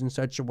news in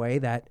such a way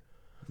that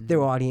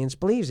their audience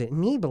believes it,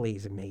 and he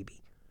believes it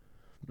maybe.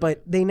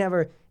 But they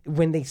never,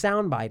 when they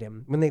soundbite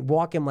him, when they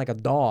walk him like a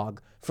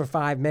dog for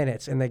 5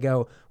 minutes and they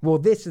go, well,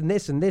 this and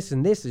this and this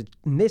and this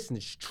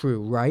is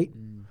true, right?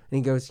 And he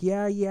goes,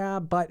 yeah,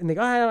 but, and they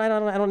go, I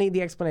don't need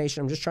the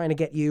explanation. I'm just trying to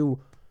get you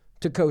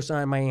to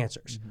co-sign my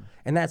answers.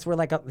 And that's where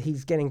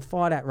he's getting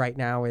fought at right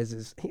now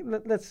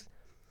let's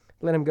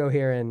let him go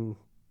here and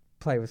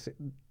play with it.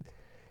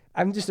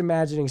 I'm just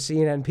imagining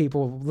CNN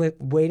people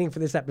waiting for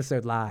this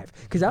episode live,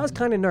 because I was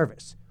kind of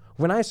nervous.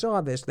 When I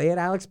saw this, they had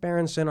Alex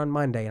Berenson on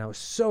Monday, and I was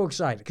so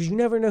excited because you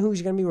never know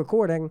who's going to be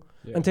recording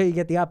until you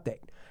get the update.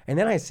 And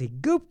then I see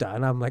Gupta,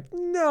 and I'm like,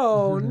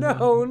 no,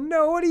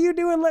 what are you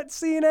doing? Let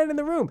CNN in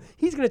the room.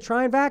 He's going to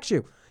try and vax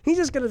you. He's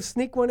just going to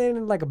sneak one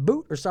in like a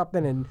boot or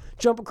something and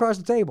jump across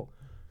the table.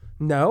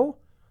 No.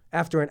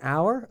 After an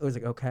hour, it was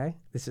like, okay,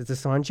 this is the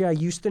Sanjay I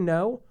used to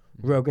know.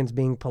 Rogan's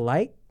being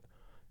polite.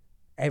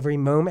 Every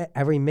moment,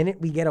 every minute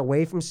we get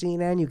away from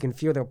CNN, you can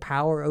feel their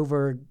power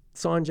over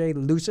Sanjay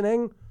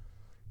loosening.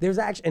 There's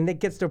actually, and it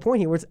gets to a point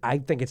here where I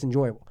think it's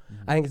enjoyable.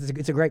 I think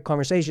it's a great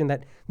conversation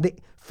that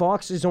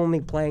Fox is only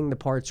playing the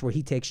parts where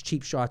he takes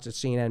cheap shots at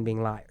CNN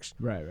being liars.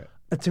 Right.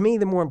 To me,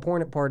 the more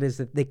important part is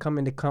that they come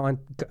into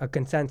a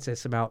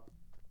consensus about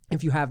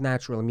if you have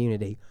natural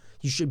immunity,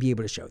 you should be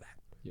able to show that.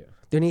 Yeah.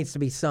 There needs to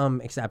be some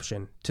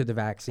exception to the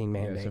vaccine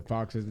mandate. Yeah, so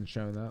Fox isn't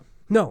showing that?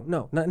 No,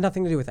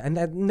 nothing to do with that.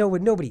 And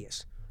nobody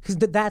is. Because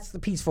that's the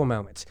peaceful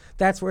moments.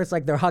 That's where it's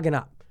like they're hugging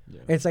up.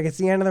 Yeah. It's like it's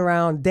the end of the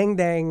round, ding,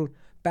 ding,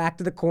 back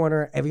to the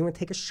corner, everyone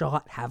take a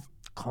shot,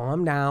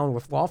 calm down, we're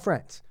all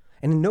friends.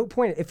 And at no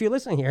point, if you're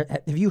listening here,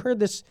 have you heard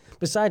this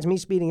besides me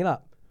speeding it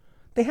up?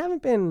 They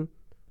haven't been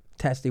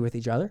testy with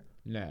each other.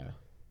 No.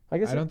 I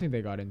don't think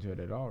they got into it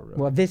at all, really.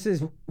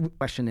 Well,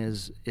 question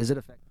is it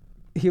effective?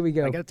 Here we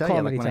go. I got to tell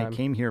you, when I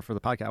came here for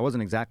the podcast, I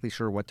wasn't exactly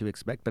sure what to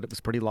expect, but it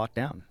was pretty locked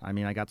down. I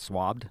mean, I got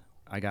swabbed.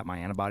 I got my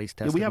antibodies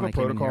tested. Yeah, we have a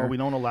protocol. We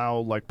don't allow,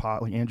 like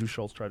Andrew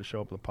Schultz tried to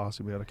show up with a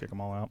posse. We had to kick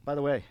them all out. By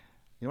the way,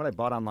 you know what I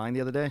bought online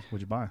the other day?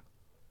 What'd you buy?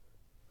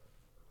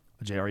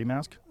 A JRE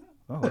mask?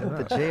 Oh,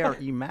 the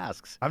JRE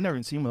masks. I've never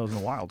even seen one of those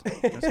in the wild.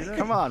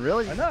 Come on,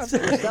 really? I know.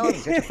 You're selling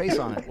them. Get your face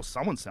on it. Well,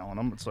 someone's selling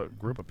them. It's a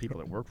group of people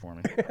that work for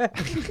me.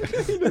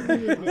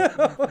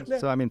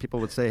 So, I mean, people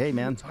would say, hey,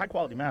 man. It's a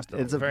high-quality mask, though.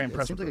 It's very It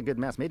impressive. seems like a good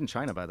mask. Made in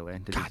China, by the way.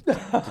 God.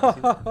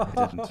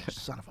 I didn't.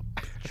 Son of a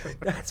bitch.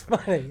 That's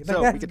funny.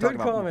 So that's we could good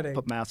talk comedy.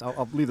 about masks.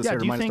 I'll leave this here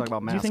to talk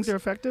about masks. Do you think they're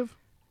effective?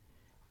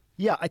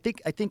 Yeah, I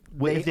think If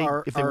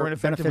they weren't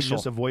effective, would you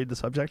just avoid the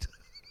subject?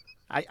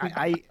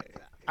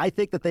 I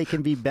think that they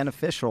can be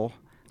beneficial.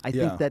 I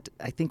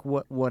think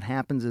what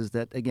happens is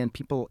that, again,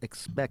 people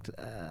expect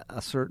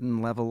a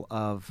certain level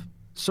of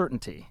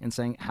certainty in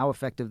saying how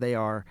effective they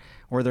are,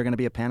 or they're going to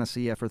be a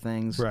panacea for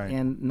things, Right.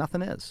 and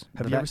nothing is.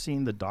 Have you ever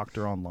seen the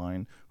doctor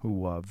online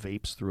who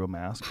vapes through a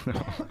mask?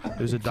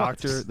 There's a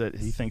doctor that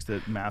he thinks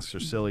that masks are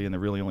silly and they're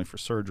really only for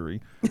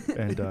surgery,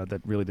 and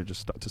that really they're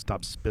just to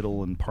stop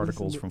spittle and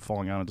particles from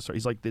falling out into.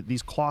 He's like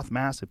these cloth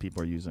masks that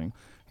people are using.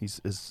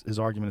 His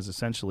argument is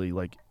essentially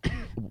like,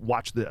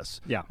 watch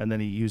this. Yeah. And then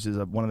he uses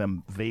one of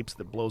them vapes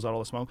that blows out all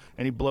the smoke,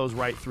 and he blows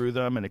right through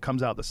them, and it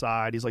comes out the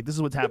side. He's like, this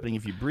is what's happening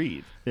if you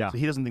breathe. Yeah. So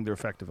he doesn't think they're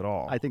effective at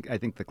all. I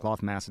think the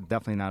cloth mask is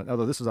definitely not.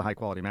 Although this is a high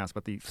quality mask,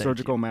 but the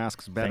surgical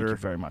mask's better. Thank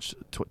you very much.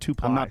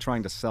 Two-ply. I'm not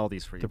trying to sell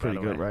these for you. They're pretty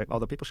by the good, way. right?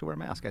 Although people should wear a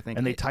mask, I think.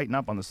 And they tighten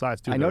up on the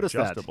sides too. I They're noticed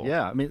that. adjustable.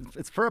 Yeah, I mean,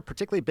 it's for a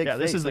particularly big. Yeah,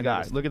 this face, is the I guy.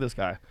 noticed. Look at this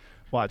guy.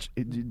 Watch.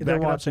 Back it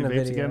up watching to a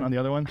vapes video. again on the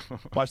other one.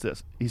 Watch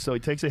this. So he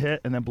takes a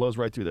hit and then blows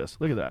right through this.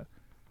 Look at that.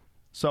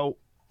 So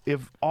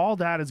if all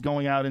that is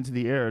going out into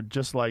the air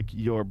just like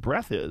your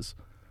breath is,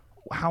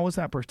 how is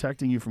that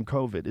protecting you from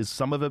COVID? Is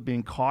some of it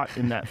being caught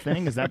in that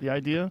thing? Is that the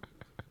idea?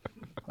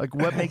 Like,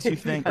 what makes you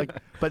think? Like,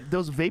 but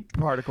those vape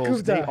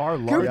particles, they are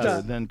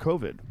larger than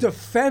COVID.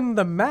 Defend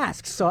the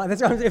mask, so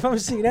that's what if I'm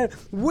seeing that.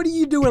 What are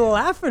you doing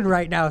laughing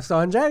right now,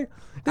 Sanjay?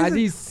 As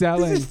he's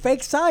selling, this is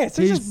fake science.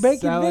 They're he's just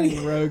making selling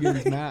videos.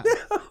 Rogan's mask.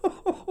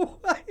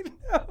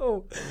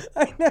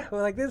 I know.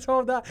 Like this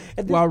whole time.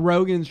 While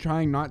Rogan's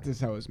trying not to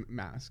sell his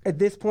mask. At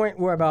this point,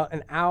 we're about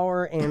an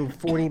hour and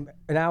 40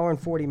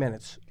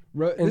 minutes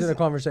into the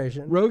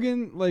conversation.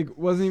 Rogan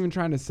wasn't even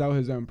trying to sell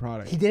his own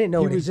product. He didn't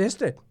know it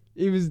existed.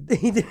 He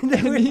didn't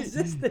know it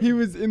existed. He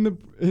was and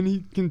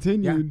he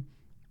continued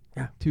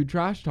to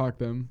trash talk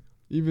them,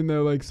 even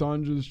though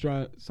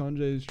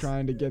Sanjay's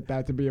trying to get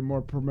that to be a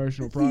more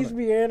promotional product. He's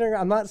meandering.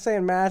 I'm not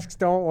saying masks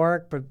don't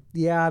work, but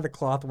yeah, the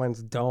cloth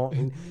ones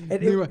don't.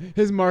 And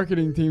his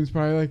marketing team's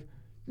probably like,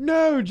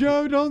 "No,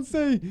 Joe, don't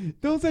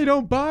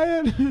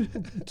buy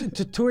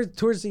it."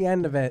 Towards the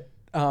end of it,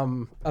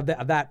 of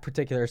that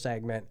particular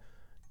segment,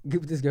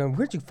 Gupta's going,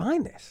 "Where'd you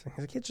find this?" He's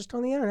like, "It's just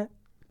on the internet."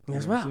 He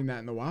goes, "Wow." Seen that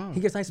in the wild.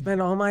 He goes, "I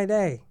spend all my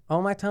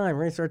time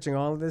researching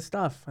all of this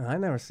stuff, and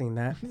I've never seen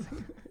that."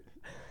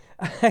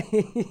 I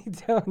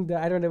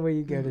don't know where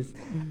you go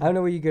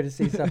to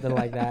see something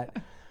like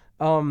that.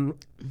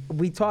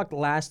 We talked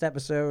last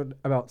episode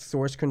about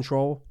source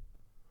control,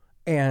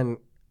 and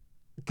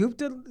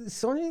Gupta,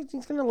 he's going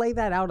to lay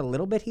that out a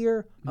little bit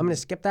here. I'm going to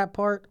skip that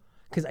part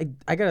because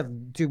I got to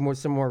do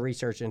some more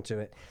research into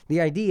it.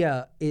 The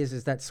idea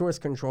is that source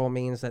control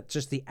means that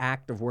just the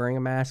act of wearing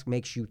a mask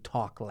makes you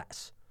talk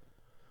less.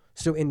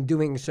 So in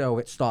doing so,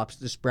 it stops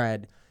the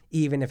spread,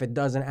 even if it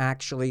doesn't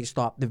actually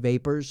stop the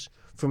vapors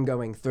from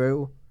going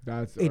through.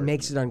 It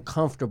makes it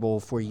uncomfortable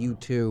for you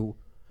to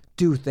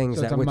do things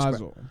so that it's a would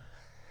muzzle.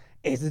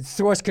 It's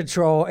source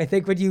control. I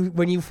think when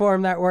you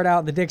form that word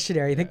out in the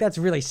dictionary, I think that's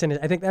really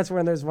sinister. I think that's one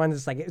of those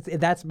ones that's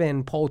that's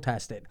been poll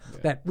tested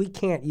that we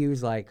can't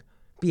use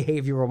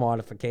behavioral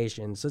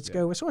modifications. Let's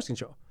go with source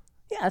control.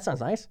 Yeah, that sounds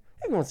nice.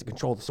 Everyone wants to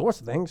control the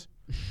source of things.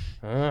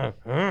 I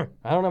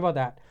don't know about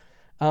that.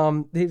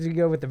 Here we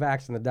go with the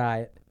vax and the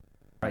diet.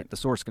 Right, the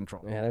source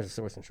control. Yeah, there's a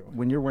source control.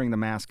 When you're wearing the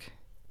mask,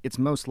 it's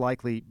most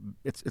likely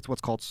it's what's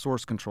called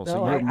source control.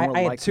 So No, you're more I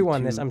had likely two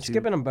on this. to- I'm to-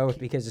 skipping them both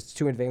because it's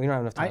too advanced. We don't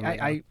have enough time. right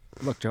now.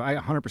 Look, Joe, I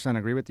 100%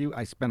 agree with you.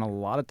 I spent a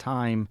lot of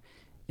time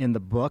in the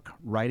book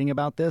writing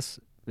about this.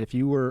 If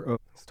you were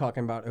He's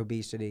talking about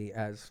obesity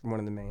as one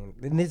of the main.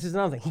 And this is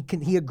another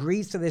thing. He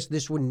agrees to this.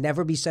 This would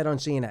never be said on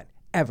CNN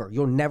ever.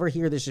 You'll never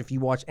hear this if you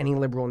watch any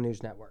liberal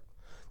news network.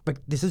 But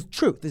this is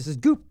truth. This is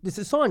Goop. This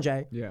is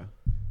Sanjay. Yeah,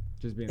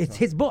 just being. It's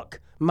his book,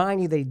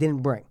 mind you, that he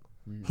didn't bring.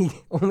 He's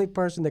the only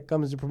person that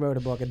comes to promote a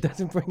book and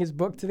doesn't bring his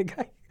book to the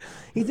guy.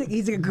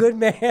 He's a good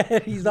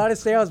man. He's not a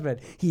salesman.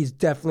 He's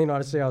definitely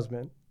not a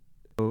salesman.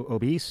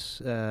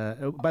 obese,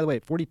 by the way,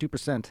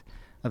 42%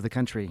 of the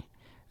country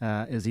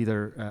is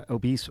either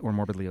obese or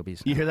morbidly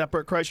obese. You hear that,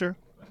 Bert Kreischer?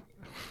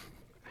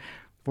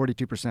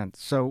 42%.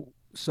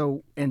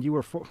 So, and you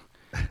were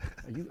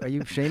Are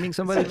you shaming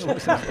somebody?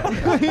 Just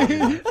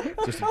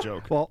a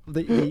joke. Well,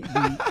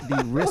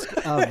 the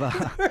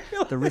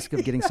risk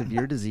of getting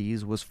severe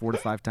disease was 4 to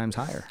 5 times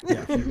higher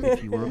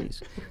if you were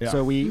obese. Yeah.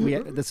 So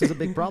this is a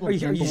big problem.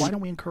 But why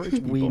don't we encourage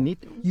people? We need.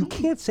 You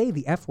can't say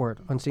the F word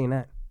on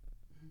CNN.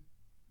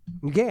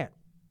 You can't.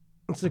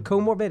 It's a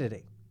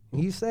comorbidity.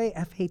 You say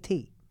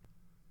FAT.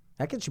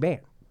 That gets you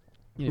banned.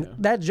 Yeah.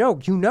 That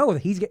joke,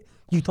 that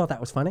you thought that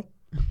was funny?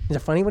 Is it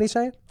funny what he's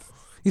saying?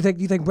 You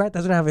think Brett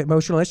doesn't have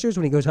emotional issues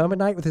when he goes home at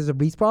night with his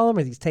obese problem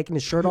and he's taking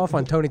his shirt off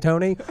on Tony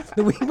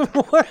the week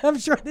before? I'm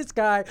sure this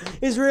guy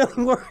is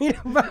really worried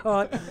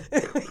about.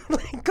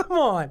 Come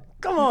on.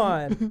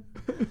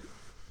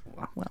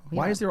 Well,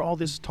 Why is there all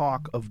this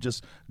talk of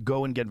just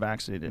go and get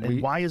vaccinated?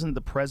 And why isn't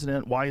the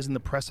president, why isn't the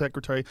press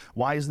secretary,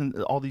 why isn't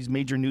all these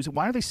major news,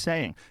 why are they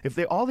saying,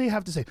 all they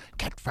have to say,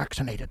 get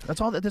vaccinated. That's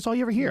all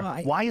you ever hear.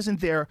 Well, why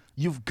isn't there,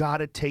 you've got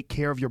to take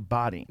care of your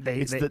body.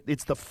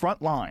 It's the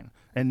front line.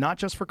 And not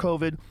just for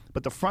COVID,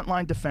 but the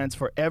frontline defense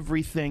for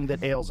everything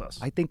that ails us.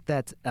 I think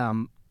that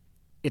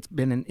it's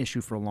been an issue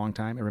for a long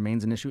time. It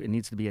remains an issue. It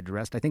needs to be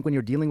addressed. I think when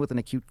you're dealing with an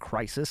acute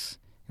crisis,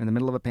 in the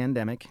middle of a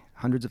pandemic.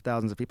 Hundreds of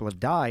thousands of people have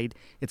died.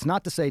 It's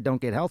not to say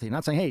don't get healthy.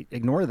 Not saying, hey,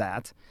 ignore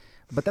that.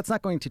 But that's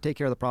not going to take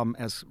care of the problem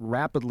as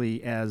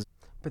rapidly as...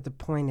 But the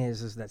point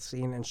is that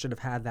CNN should have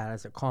had that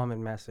as a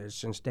common message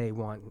since day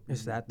one,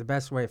 is that the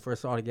best way for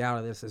us all to get out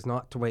of this is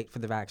not to wait for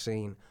the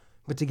vaccine,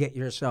 but to get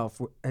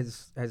yourself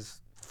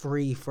as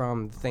free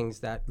from things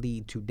that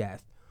lead to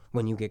death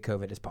when you get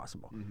COVID as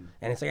possible.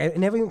 And it's like,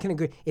 and everyone can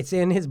agree. It's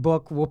in his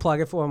book. We'll plug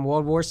it for him.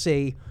 World War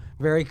C.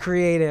 Very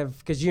creative,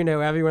 because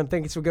everyone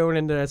thinks we're going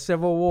into a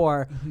civil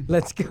war.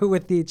 Let's go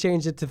with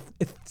change it to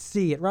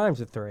C. It rhymes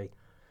with 3.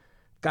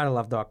 Gotta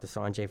love Dr.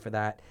 Sanjay for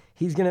that.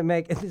 He's gonna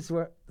make this is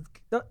where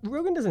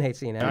Rogan doesn't hate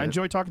CNN. I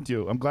enjoy talking to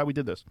you. I'm glad we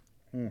did this.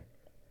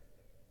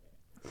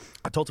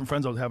 I told some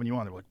friends I was having you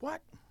on. They were like,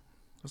 "What?"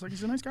 I was like,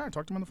 "He's a nice guy. I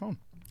talked to him on the phone."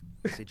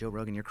 They say, Joe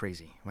Rogan, you're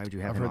crazy. Why would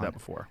you have I've him heard on? that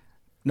before.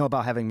 No,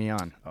 about having me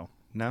on. Oh.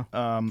 No?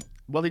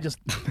 Well, they just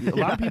a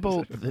lot of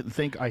people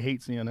think I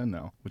hate CNN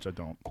now, which I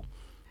don't.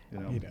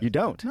 You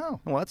don't?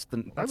 No. Well, I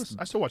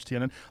still watch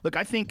CNN. Look,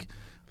 I think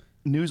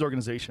news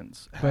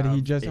organizations But he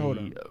have just a hold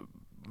on.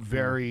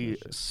 very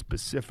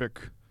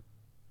specific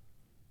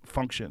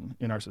function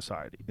in our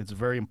society. It's a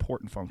very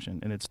important function,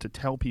 and it's to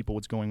tell people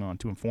what's going on,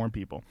 to inform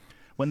people.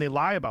 When they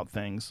lie about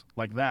things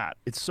like that,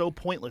 it's so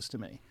pointless to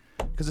me.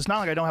 Because it's not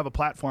like I don't have a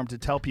platform to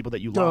tell people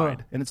that you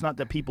lied, and it's not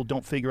that people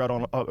don't figure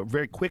out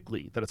very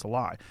quickly that it's a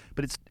lie.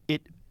 But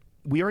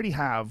we already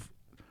have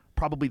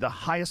probably the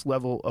highest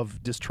level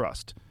of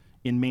distrust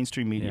in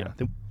mainstream media.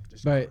 Yeah.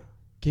 But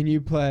can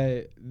you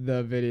play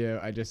the video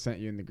I just sent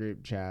you in the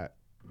group chat?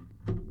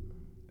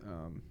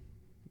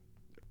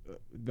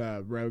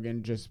 The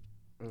Rogan just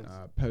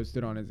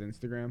posted on his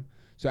Instagram.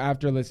 So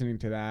after listening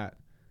to that,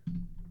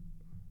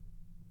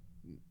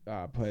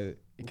 play it,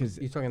 because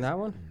you talking that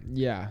one?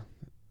 Yeah.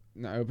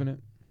 Now open it.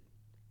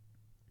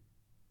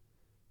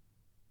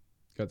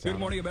 Good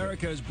Morning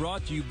America is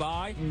brought to you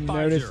by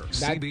Notice Pfizer.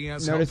 that-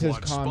 CBS notice his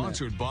Health Watch, comment.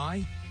 sponsored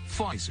by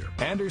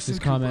Pfizer. Anderson His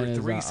comment Cooper is,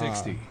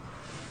 360.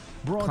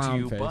 Brought to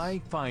you clown face.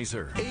 by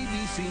Pfizer.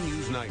 ABC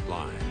News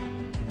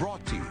Nightline.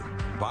 Brought to you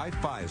by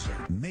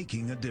Pfizer.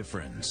 Making a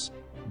difference.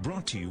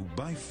 Brought to you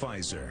by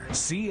Pfizer.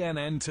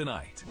 CNN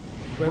Tonight.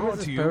 When was Brought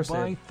this to you posted?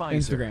 by Pfizer.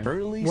 Instagram.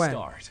 Early When?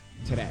 start.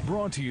 Today.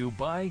 Brought to you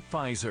by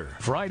Pfizer.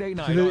 Friday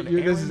night So on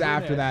this is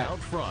Aaron after Burnett that. Out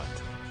front.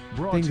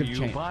 Brought Things to have you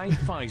changed. by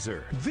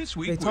Pfizer. This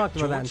week They talked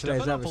with about that in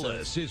George today's Stephanopoulos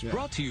episode. is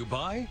brought to you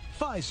by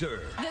Pfizer.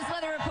 This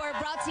weather report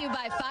brought to you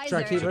by Pfizer. Should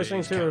I keep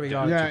listening to it, or we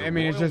got Yeah, I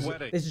mean, it's just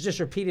This is just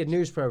repeated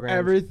news programs.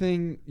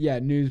 everything. Yeah,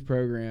 news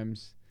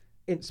programs.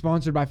 It's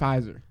sponsored by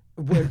Pfizer.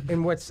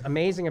 And what's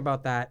amazing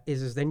about that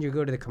is then you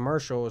go to the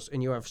commercials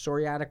and you have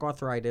psoriatic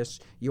arthritis,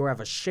 you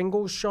have a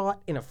shingles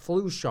shot and a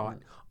flu shot,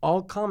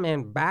 all come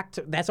in back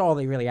to. That's all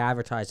they really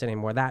advertise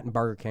anymore. That and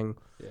Burger King,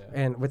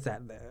 and what's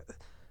that?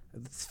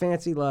 It's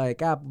fancy like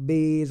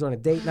Applebee's on a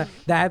date night.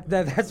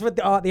 That's what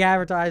the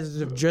advertisers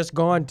have just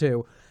gone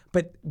to.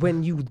 But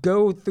when you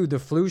go through the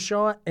flu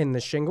shot and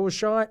the shingles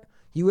shot,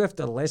 you have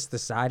to list the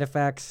side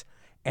effects.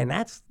 And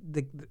that's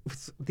the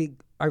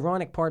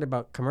ironic part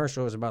about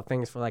commercials about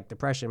things for like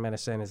depression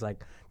medicine is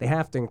like they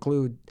have to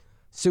include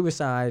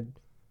suicide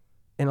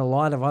and a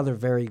lot of other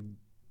very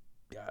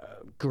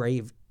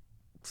grave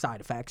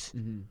side effects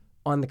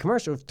on the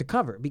commercial to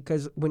cover,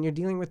 because when you're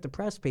dealing with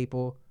depressed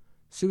people,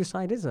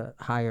 suicide is a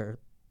higher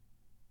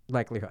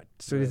likelihood.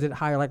 So is it a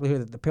higher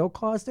likelihood that the pill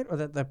caused it, or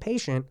that the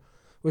patient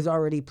was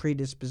already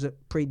predisposition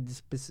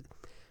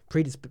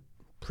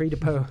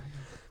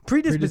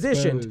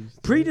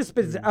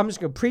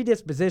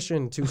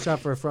to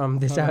suffer from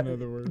this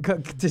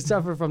to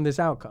suffer from this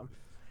outcome.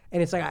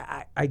 And it's like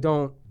I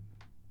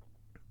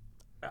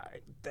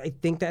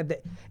think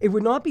that it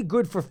would not be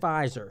good for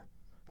Pfizer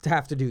to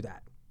have to do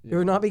that. It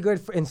would not be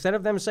good for, instead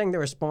of them saying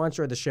they're a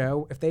sponsor of the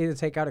show, if they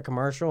take out a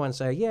commercial and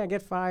say, yeah,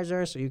 get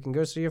Pfizer so you can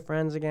go see your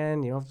friends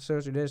again, you don't have to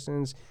social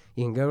distance,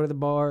 you can go to the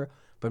bar.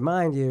 But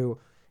mind you,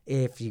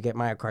 if you get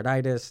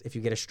myocarditis, if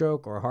you get a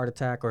stroke or a heart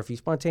attack, or if you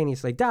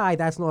spontaneously die,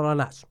 that's not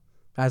on us.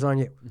 That's on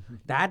you.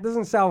 That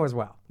doesn't sell as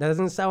well. That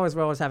doesn't sell as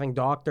well as having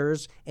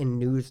doctors and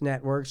news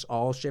networks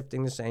all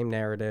shifting the same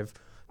narrative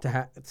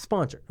to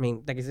sponsor. I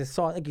mean, like you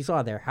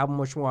saw there, how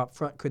much more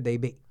upfront could they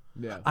be?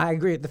 Yeah. I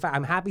agree with the fact.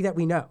 I'm happy that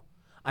we know.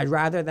 I'd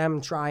rather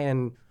them try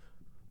and,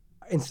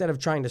 instead of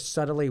trying to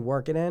subtly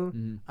work it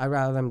in, I'd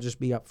rather them just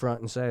be upfront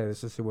and say,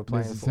 this is who we're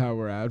playing for. This is how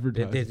we're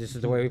advertising. This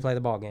is the way we play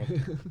the ball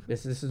game.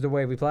 This is the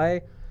way we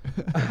play.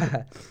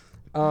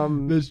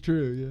 That's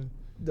true,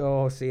 yeah.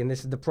 Oh, see, and this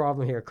is the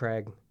problem here,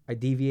 Craig. I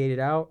deviated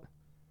out.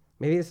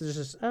 Maybe this is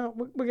just,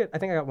 we're good. I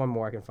think I got one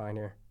more I can find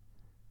here.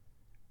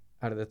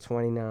 Out of the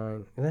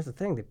 29. And that's the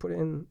thing. They put it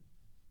in.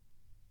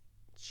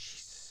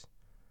 Jeez.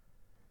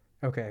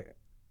 Okay.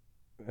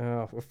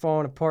 We're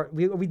falling apart.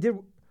 We did.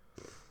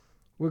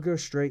 We'll go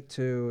straight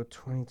to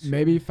 22.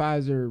 Maybe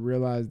Pfizer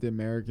realized the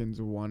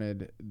Americans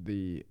wanted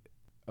the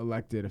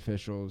elected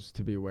officials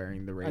to be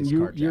wearing the race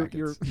car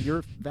jackets.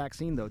 Your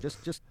vaccine, though,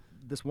 just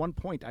this one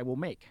point I will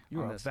make.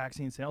 You're on a this.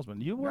 vaccine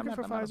salesman. You No, working I'm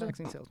for not a Pfizer?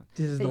 vaccine salesman.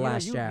 This is the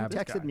last you jab. You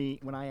texted me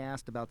when I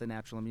asked about the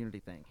natural immunity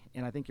thing,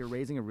 and I think you're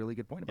raising a really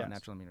good point about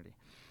natural immunity.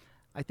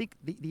 I think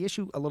the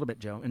issue a little bit,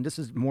 Joe, and this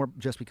is more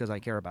just because I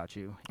care about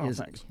you,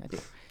 Thanks. I do,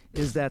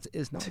 is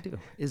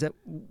that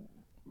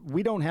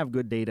we don't have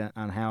good data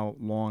on how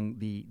long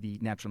the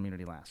natural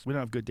immunity lasts. We don't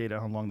have good data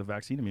on how long the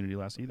vaccine immunity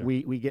lasts either.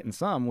 We get in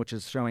some, which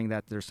is showing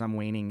that there's some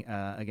waning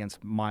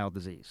against mild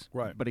disease.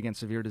 Right. But against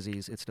severe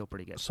disease, it's still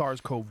pretty good.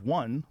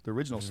 SARS-CoV-1, the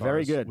original SARS.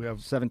 Very good. We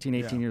have 17,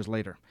 18 years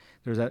later.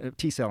 There's a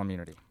T-cell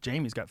immunity.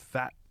 Jamie's got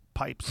fat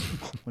pipes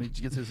when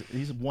he gets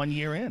he's 1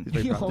 year in.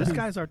 This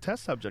guy's our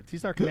test subject.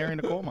 He's our canary in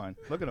the coal mine.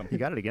 Look at him. He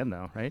got it again,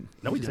 though, right?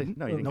 No, he didn't.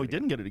 No, he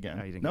didn't get it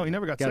again. No, he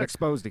never got sick. Got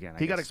exposed again.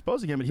 He got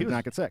exposed again, but he did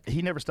not get sick.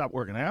 He never stopped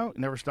working out.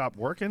 Never stopped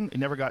working. He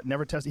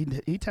never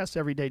tested. He tests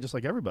every day just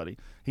like everybody.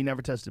 He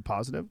never tested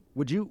positive.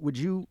 Would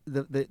you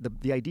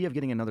the idea of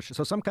getting another?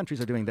 So some countries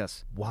are doing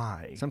this.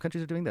 Why? Some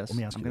countries are doing this. Let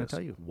me ask I'm you going this. to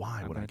tell you.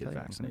 Why would I get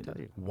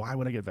vaccinated? Why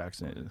would I get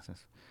vaccinated?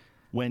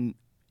 When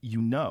you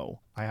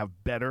know I have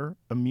better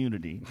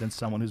immunity than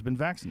someone who's been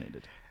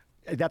vaccinated.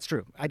 That's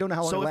true. I don't know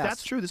how long So it if lasts.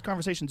 that's true, this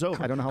conversation's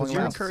over. I don't know how long it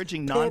you're lasts.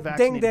 encouraging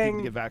non-vaccinated people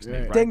to get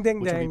vaccinated, right? Ding,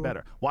 which would be ding.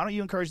 better. Why don't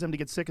you encourage them to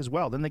get sick as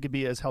well? Then they could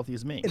be as healthy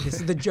as me. This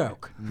is the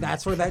joke.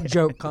 That's where that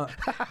joke comes.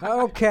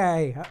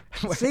 Okay.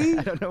 See?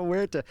 I don't know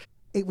where to.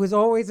 It was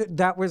always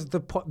that was the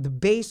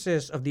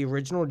basis of the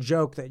original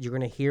joke that you're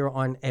going to hear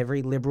on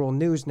every liberal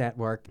news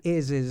network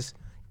is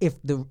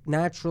if the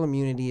natural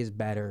immunity is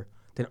better,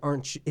 then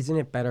isn't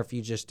it better if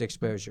you just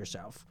expose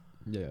yourself?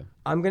 Yeah.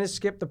 I'm going to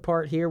skip the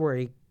part here where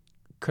he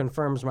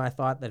confirms my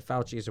thought that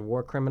Fauci is a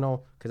war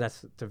criminal because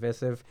that's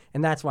divisive,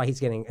 and that's why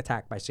he's getting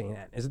attacked by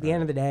CNN. Is at the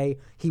end of the day,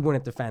 he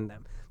wouldn't defend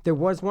them. There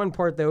was one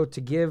part, though,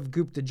 to give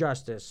Gupta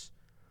justice.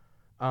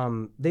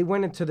 They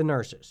went into the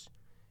nurses.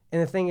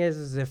 And the thing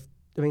is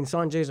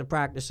Sanjay's a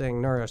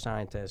practicing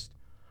neuroscientist.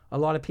 A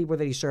lot of people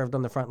that he served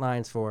on the front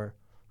lines for,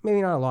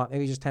 maybe not a lot,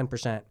 maybe just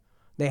 10%,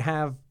 they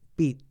have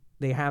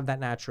that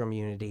natural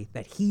immunity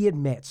that he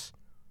admits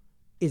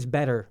is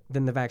better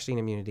than the vaccine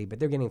immunity, but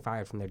they're getting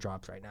fired from their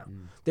jobs right now.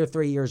 They're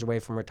 3 years away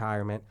from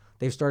retirement.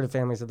 They've started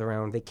families of their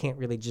own. They can't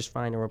really just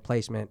find a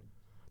replacement.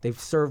 They've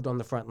served on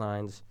the front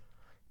lines.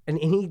 And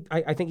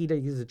I think he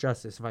did use it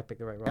justice if I picked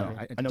the right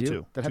one. I know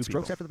two. That had Two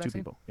strokes people. after the Two vaccine?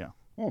 people,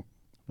 yeah.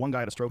 One guy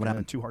had a stroke What and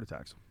happened? 2 heart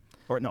attacks.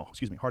 Or no,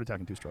 excuse me, heart attack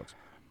and 2 strokes.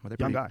 Were they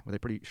Young pretty, guy. Were they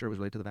pretty sure it was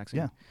related to the vaccine?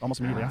 Yeah, almost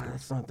immediately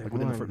afterwards. that's not the like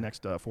within the one.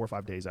 next 4 or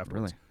 5 days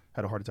afterwards. Really?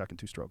 Had a heart attack and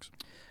 2 strokes.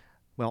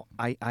 Well,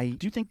 Do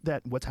you think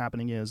that what's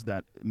happening is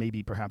that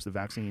maybe perhaps the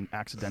vaccine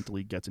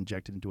accidentally gets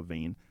injected into a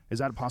vein? Is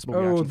that a possible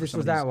reaction? Oh, for this some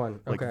was of these, that one.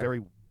 Like Okay.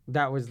 very.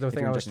 That was the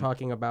thing you're I was injecting-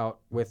 talking about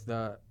with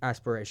the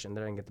aspiration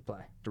that I didn't get to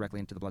play. directly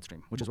into the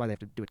bloodstream, which is why they have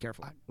to do it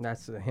carefully.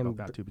 That's About him.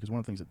 that too, because one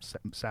of the things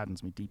that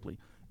saddens me deeply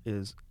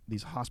is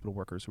these hospital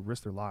workers who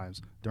risked their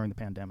lives during the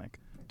pandemic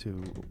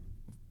to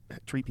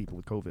treat people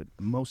with COVID.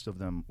 Most of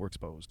them were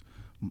exposed.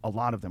 A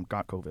lot of them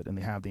got COVID and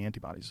they have the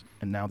antibodies,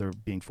 and now they're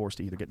being forced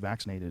to either get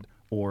vaccinated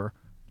or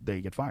they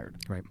get fired.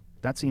 Right.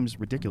 That seems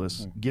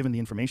ridiculous, given the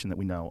information that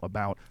we know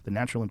about the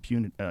natural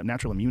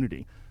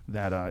immunity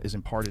that is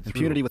imparted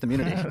Impunity through, with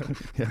immunity.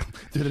 yeah,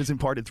 that is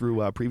imparted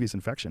through previous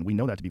infection. We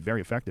know that to be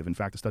very effective. In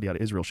fact, a study out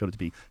of Israel showed it to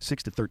be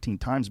 6 to 13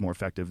 times more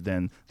effective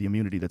than the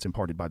immunity that's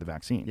imparted by the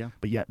vaccine. Yeah.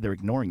 But yet they're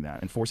ignoring that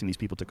and forcing these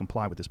people to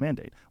comply with this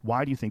mandate.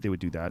 Why do you think they would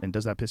do that, and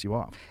does that piss you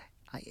off?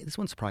 This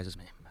one surprises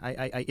me.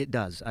 It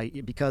does.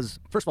 Because,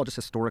 first of all, just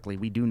historically,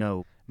 we do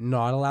know.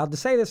 Not allowed to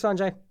say this,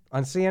 Sanjay.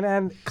 On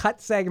CNN,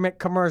 cut segment,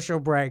 commercial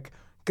break.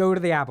 Go to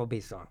the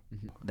Applebee's song.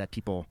 That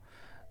people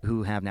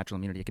who have natural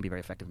immunity, it can be very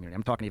effective immunity.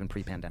 I'm talking even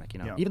pre-pandemic,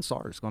 Yeah. Even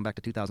SARS, going back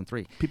to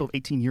 2003. People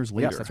 18 years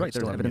later. Yes, that's right.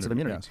 still There's have evidence of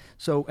immunity. Yes.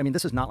 So,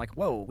 this is not like,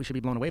 whoa, we should be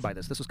blown away by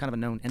this. This was kind of a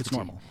known entity.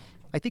 normal.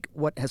 I think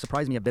what has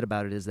surprised me a bit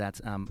about it is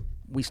that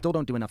we still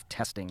don't do enough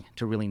testing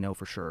to really know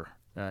for sure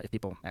if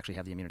people actually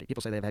have the immunity.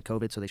 People say they've had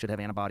COVID, so they should have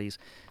antibodies.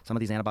 Some of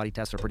these antibody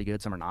tests are pretty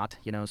good, some are not.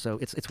 So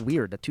it's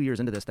weird that 2 years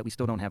into this that we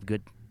still don't have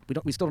good.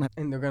 We still don't have.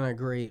 And they're going to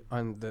agree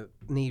on the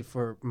need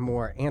for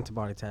more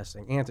antibody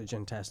testing,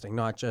 antigen testing,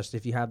 not just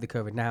if you have the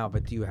COVID now,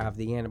 but do you have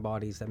the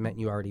antibodies that meant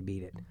you already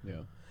beat it?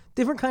 Yeah.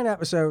 Different kind of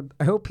episode.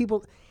 I hope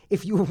people,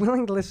 if you were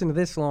willing to listen to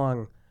this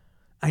long,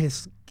 I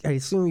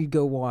assume you'd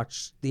go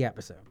watch the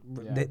episode.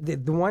 Yeah.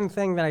 The one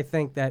thing that I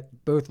think that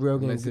both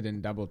Rogan Listen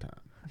in double time.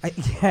 I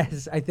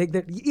think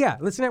that,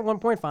 listen at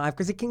 1.5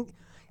 because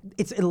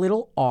it's a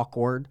little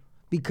awkward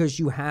because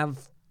you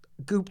have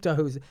Gupta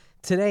who's,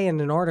 today in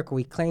an article,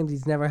 he claims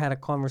he's never had a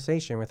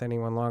conversation with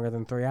anyone longer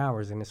than 3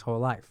 hours in his whole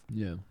life.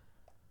 Yeah.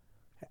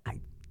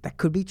 That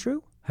could be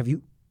true.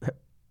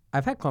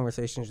 I've had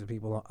conversations with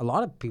people, a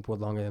lot of people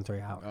with longer than 3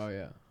 hours. Oh,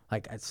 yeah.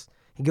 Like,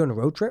 you go on a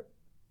road trip?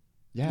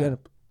 Yeah.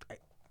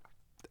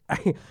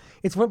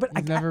 It's one, but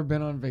You've never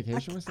been on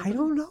vacation with somebody? I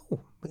don't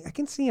know. I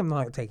can see him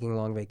not taking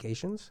long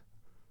vacations.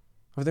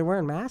 If they're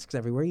wearing masks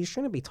everywhere, you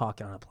shouldn't be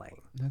talking on a plane.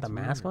 That's The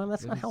mask weird. on,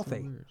 that's That not is so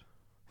healthy. weird.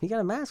 You got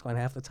a mask on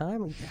half the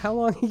time. How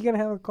long are you going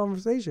to have a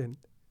conversation?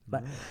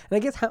 And I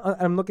guess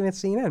I'm looking at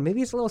CNN.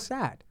 Maybe it's a little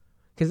sad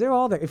because they're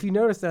all there. If you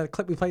notice that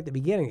clip we played at the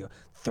beginning,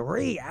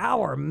 3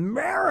 hour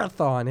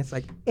marathon. It's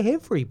like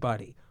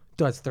everybody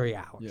does 3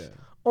 hours. Yeah.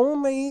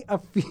 Only a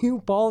few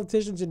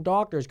politicians and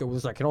doctors go,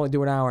 well, I can only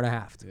do an hour and a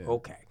half. Yeah.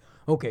 Okay.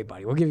 okay,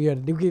 buddy, we'll give you a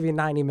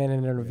 90-minute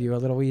interview, a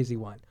little easy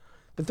one.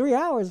 But 3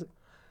 hours,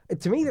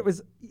 to me, that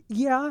was,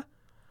 yeah.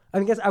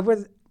 I guess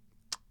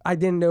I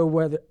didn't know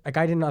whether, like,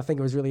 I did not think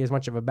it was really as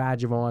much of a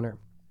badge of honor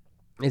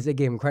as they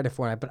gave him credit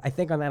for it. But I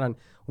think on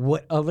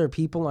what other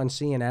people on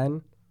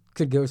CNN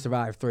could go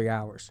survive 3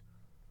 hours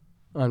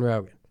on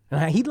Rogan.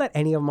 And he'd let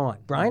any of them on.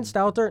 Brian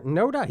Stelter,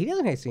 no doubt, he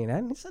doesn't hate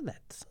CNN. He said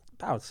that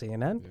about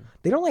CNN. Yeah.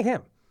 They don't like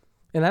him.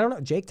 And I don't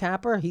know, Jake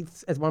Tapper, he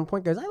at one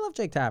point goes, I love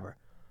Jake Tapper.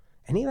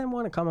 Any of them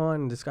want to come on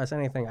and discuss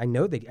anything? I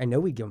know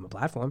we'd give him a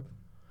platform.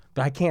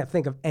 But I can't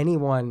think of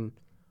anyone,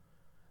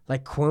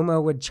 like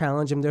Cuomo would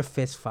challenge him to a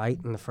fist fight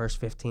in the first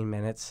 15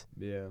 minutes.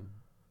 Yeah.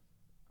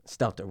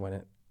 Stelter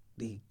wouldn't.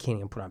 He can't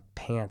even put on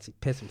pants. He'd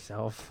piss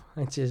himself.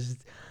 It's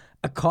just,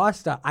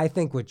 Acosta, I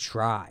think, would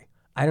try.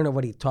 I don't know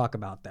what he'd talk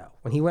about, though.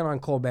 When he went on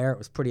Colbert, it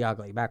was pretty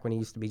ugly, back when he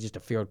used to be just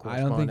a field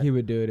correspondent. I don't think he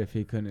would do it if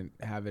he couldn't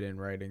have it in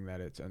writing that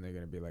it's only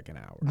going to be like an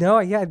hour. No,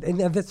 yeah, and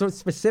that's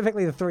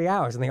specifically the 3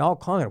 hours. And they all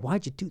commented,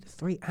 why'd you do the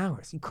 3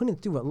 hours? You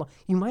couldn't do it long.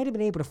 You might have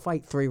been able to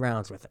fight 3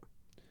 rounds with him.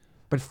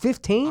 But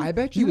 15? I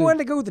bet you wanted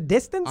to go the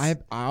distance?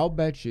 I'll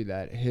bet you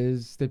that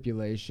his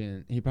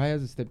stipulation, he probably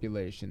has a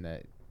stipulation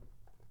that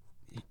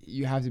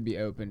you have to be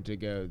open to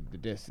go the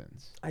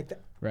distance.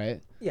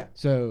 Right? Yeah.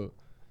 So,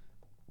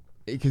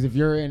 because if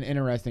you're in an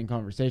interesting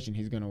conversation,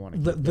 he's going to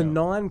want to the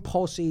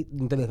non-Tulsi.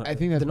 I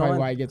think that's probably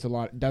why he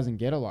doesn't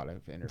get a lot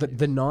of interviews.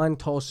 The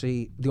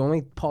non-Tulsi, the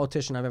only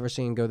politician I've ever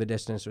seen go the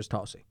distance was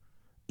Tulsi.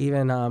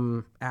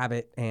 Even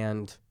Abbott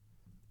and,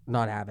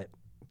 not Abbott,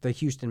 the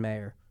Houston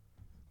mayor.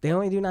 They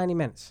only do 90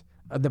 minutes.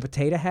 The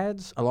potato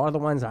heads, a lot of the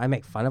ones that I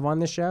make fun of on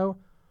this show,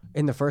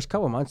 in the first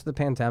couple months of the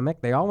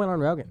pandemic, they all went on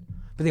Rogan.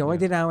 But they only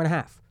did an hour and a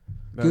half.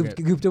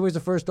 Okay. Gupta was the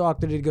first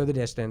doctor to go the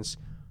distance.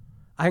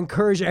 I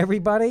encourage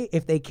everybody,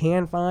 if they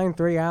can find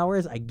 3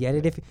 hours, I get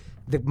it. If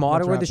the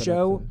motto of the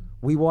show,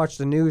 we watch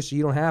the news so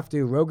you don't have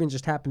to. Rogan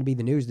just happened to be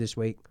the news this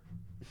week.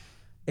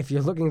 If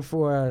you're looking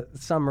for a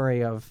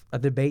summary of a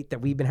debate that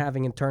we've been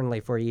having internally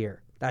for a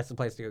year, that's the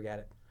place to go get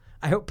it.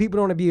 I hope people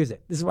don't abuse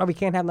it. This is why we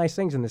can't have nice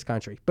things in this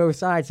country. Both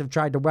sides have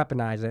tried to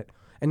weaponize it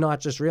and not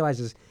just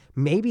realize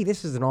maybe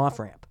this is an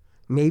off-ramp.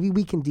 Maybe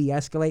we can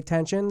de-escalate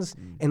tensions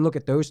and look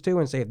at those two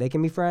and say if they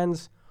can be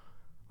friends,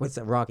 what's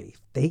that, Rocky?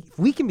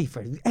 We can be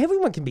friends.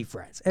 Everyone can be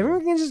friends.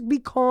 Everyone can just be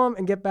calm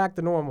and get back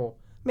to normal,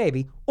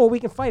 maybe. Or we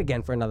can fight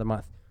again for another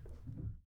month.